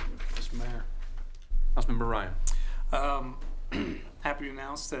 Mr. Mayor. Councilmember Ryan. Happy to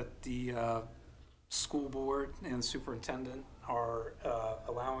announce that the school board and the superintendent are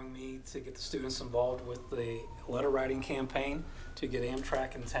allowing me to get the students involved with the letter writing campaign to get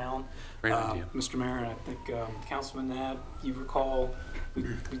Amtrak in town. Great idea. Mr. Mayor, and I think Councilman Nab, you recall,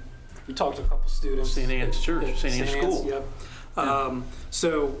 we talked to a couple students. St. Anne's Church, St. Anne's School. Yep. Yeah.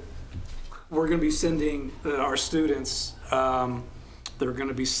 So we're going to be sending our students, they're going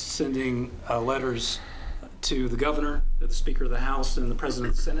to be sending letters to the governor, the Speaker of the House, and the President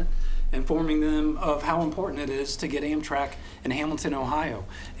of the Senate, informing them of how important it is to get Amtrak in Hamilton, Ohio.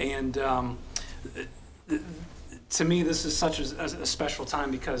 And to me, this is such a special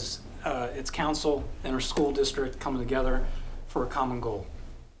time because it's council and our school district coming together for a common goal,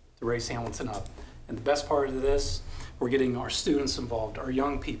 to raise Hamilton up. And the best part of this, we're getting our students involved, our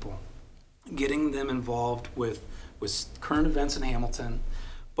young people, getting them involved with current events in Hamilton.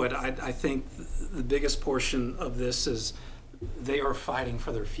 But I think the biggest portion of this is they are fighting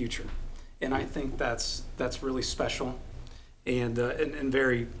for their future. And I think that's really special and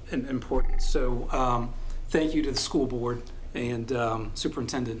very important. So thank you to the school board and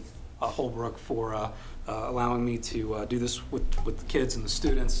Superintendent Holbrook for allowing me to do this with the kids and the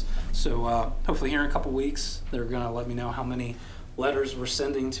students. So hopefully here in a couple weeks, they're gonna let me know how many letters we're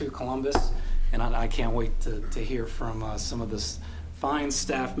sending to Columbus. And I can't wait to hear from some of the fine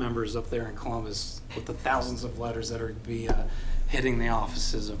staff members up there in Columbus with the thousands of letters that are going to be hitting the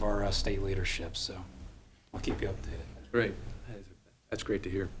offices of our state leadership. So I'll keep you updated. Great. That's great to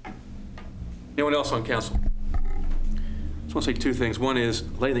hear. Anyone else on council? I just want to say 2 things. One is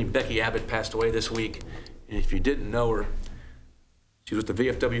Lady Becky Abbott passed away this week. And if you didn't know her, she was the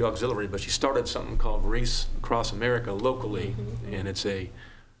VFW auxiliary, but she started something called Wreaths Across America locally. And it's a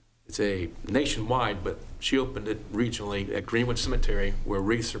nationwide, but she opened it regionally at Greenwood Cemetery, where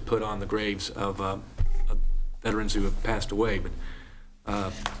wreaths are put on the graves of veterans who have passed away.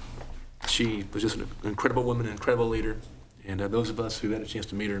 But she was just an incredible woman, an incredible leader, and those of us who had a chance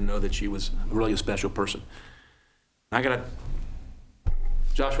to meet her know that she was really a special person. I got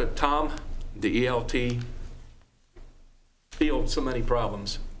Joshua, Tom, the ELT, field so many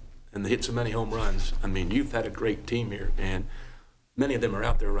problems and hit so many home runs. I mean, you've had a great team here, and many of them are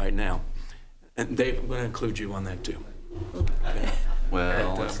out there right now. And Dave, I'm going to include you on that too. Okay.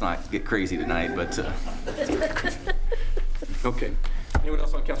 Well, let's not get crazy tonight, but. Okay. Anyone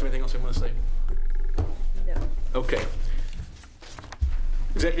else on council? Anything else they want to say? No. Okay.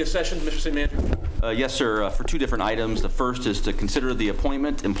 Executive session, Mr. City Manager. Yes, sir. For 2 different items. The first is to consider the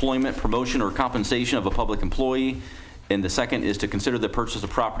appointment, employment, promotion, or compensation of a public employee. And the second is to consider the purchase of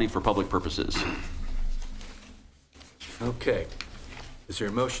property for public purposes. Okay. Is there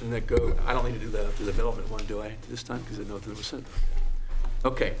a motion that go? I don't need to do the development one, do I, this time? Because I know that was said.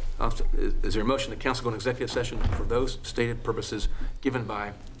 Okay. Is there a motion that council go into executive session for those stated purposes given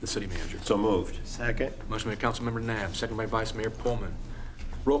by the city manager? So moved. Second. Motion by Councilmember Nab, second by Vice Mayor Pullman.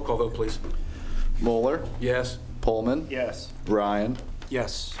 Roll call vote, please. Moeller? Yes. Pullman? Yes. Ryan?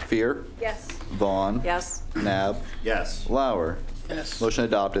 Yes. Fear? Yes. Vaughn? Yes. Nab? Yes. Lauer? Yes. Motion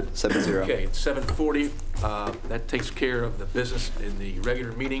adopted, 7-0. Okay, it's 7:40. That takes care of the business in the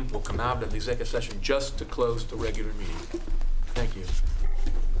regular meeting. We'll come out of the executive session just to close the regular meeting. Thank you.